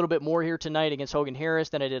Tampa a little bit more here tonight against Hogan Harris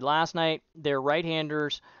than I did last night. Their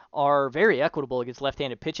right-handers are very equitable against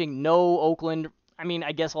left-handed pitching. No Oakland. I mean,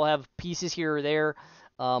 I guess I'll have pieces here or there.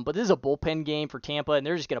 But this is a bullpen game for Tampa, and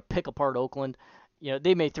they're just going to pick apart Oakland.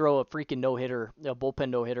 They may throw a freaking no-hitter, a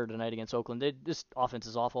bullpen no-hitter tonight against Oakland. This offense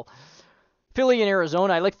is awful. Philly and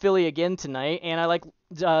Arizona. I like Philly again tonight, and I like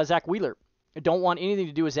Zach Wheeler. I don't want anything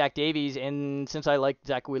to do with Zach Davies, and since I like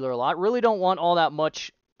Zach Wheeler a lot, really don't want all that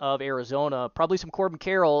much of Arizona. Probably some Corbin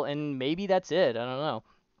Carroll, and maybe that's it. I don't know.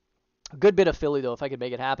 A good bit of Philly, though, if I could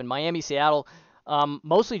make it happen. Miami, Seattle,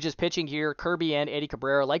 mostly just pitching here. Kirby and Eddie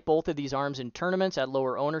Cabrera. Like both of these arms in tournaments at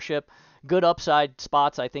lower ownership. Good upside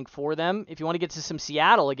spots, I think, for them. If you want to get to some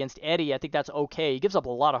Seattle against Eddie, I think that's okay. He gives up a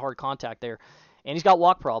lot of hard contact there. And he's got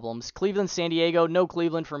walk problems. Cleveland, San Diego, no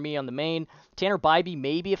Cleveland for me on the main. Tanner Bybee,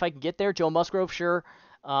 maybe if I can get there. Joe Musgrove, sure.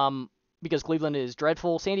 Because Cleveland is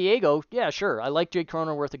dreadful. San Diego, yeah, sure. I like Jake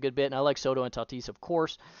Cronenworth a good bit, and I like Soto and Tatis, of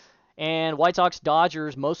course. And White Sox,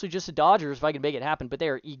 Dodgers, mostly just the Dodgers if I can make it happen, but they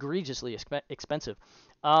are egregiously expensive.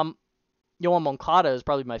 Yohan Moncada is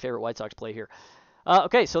probably my favorite White Sox play here.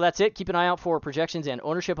 Okay, so that's it. Keep an eye out for projections and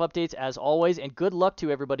ownership updates as always, and good luck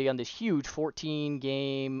to everybody on this huge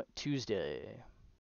 14-game Tuesday.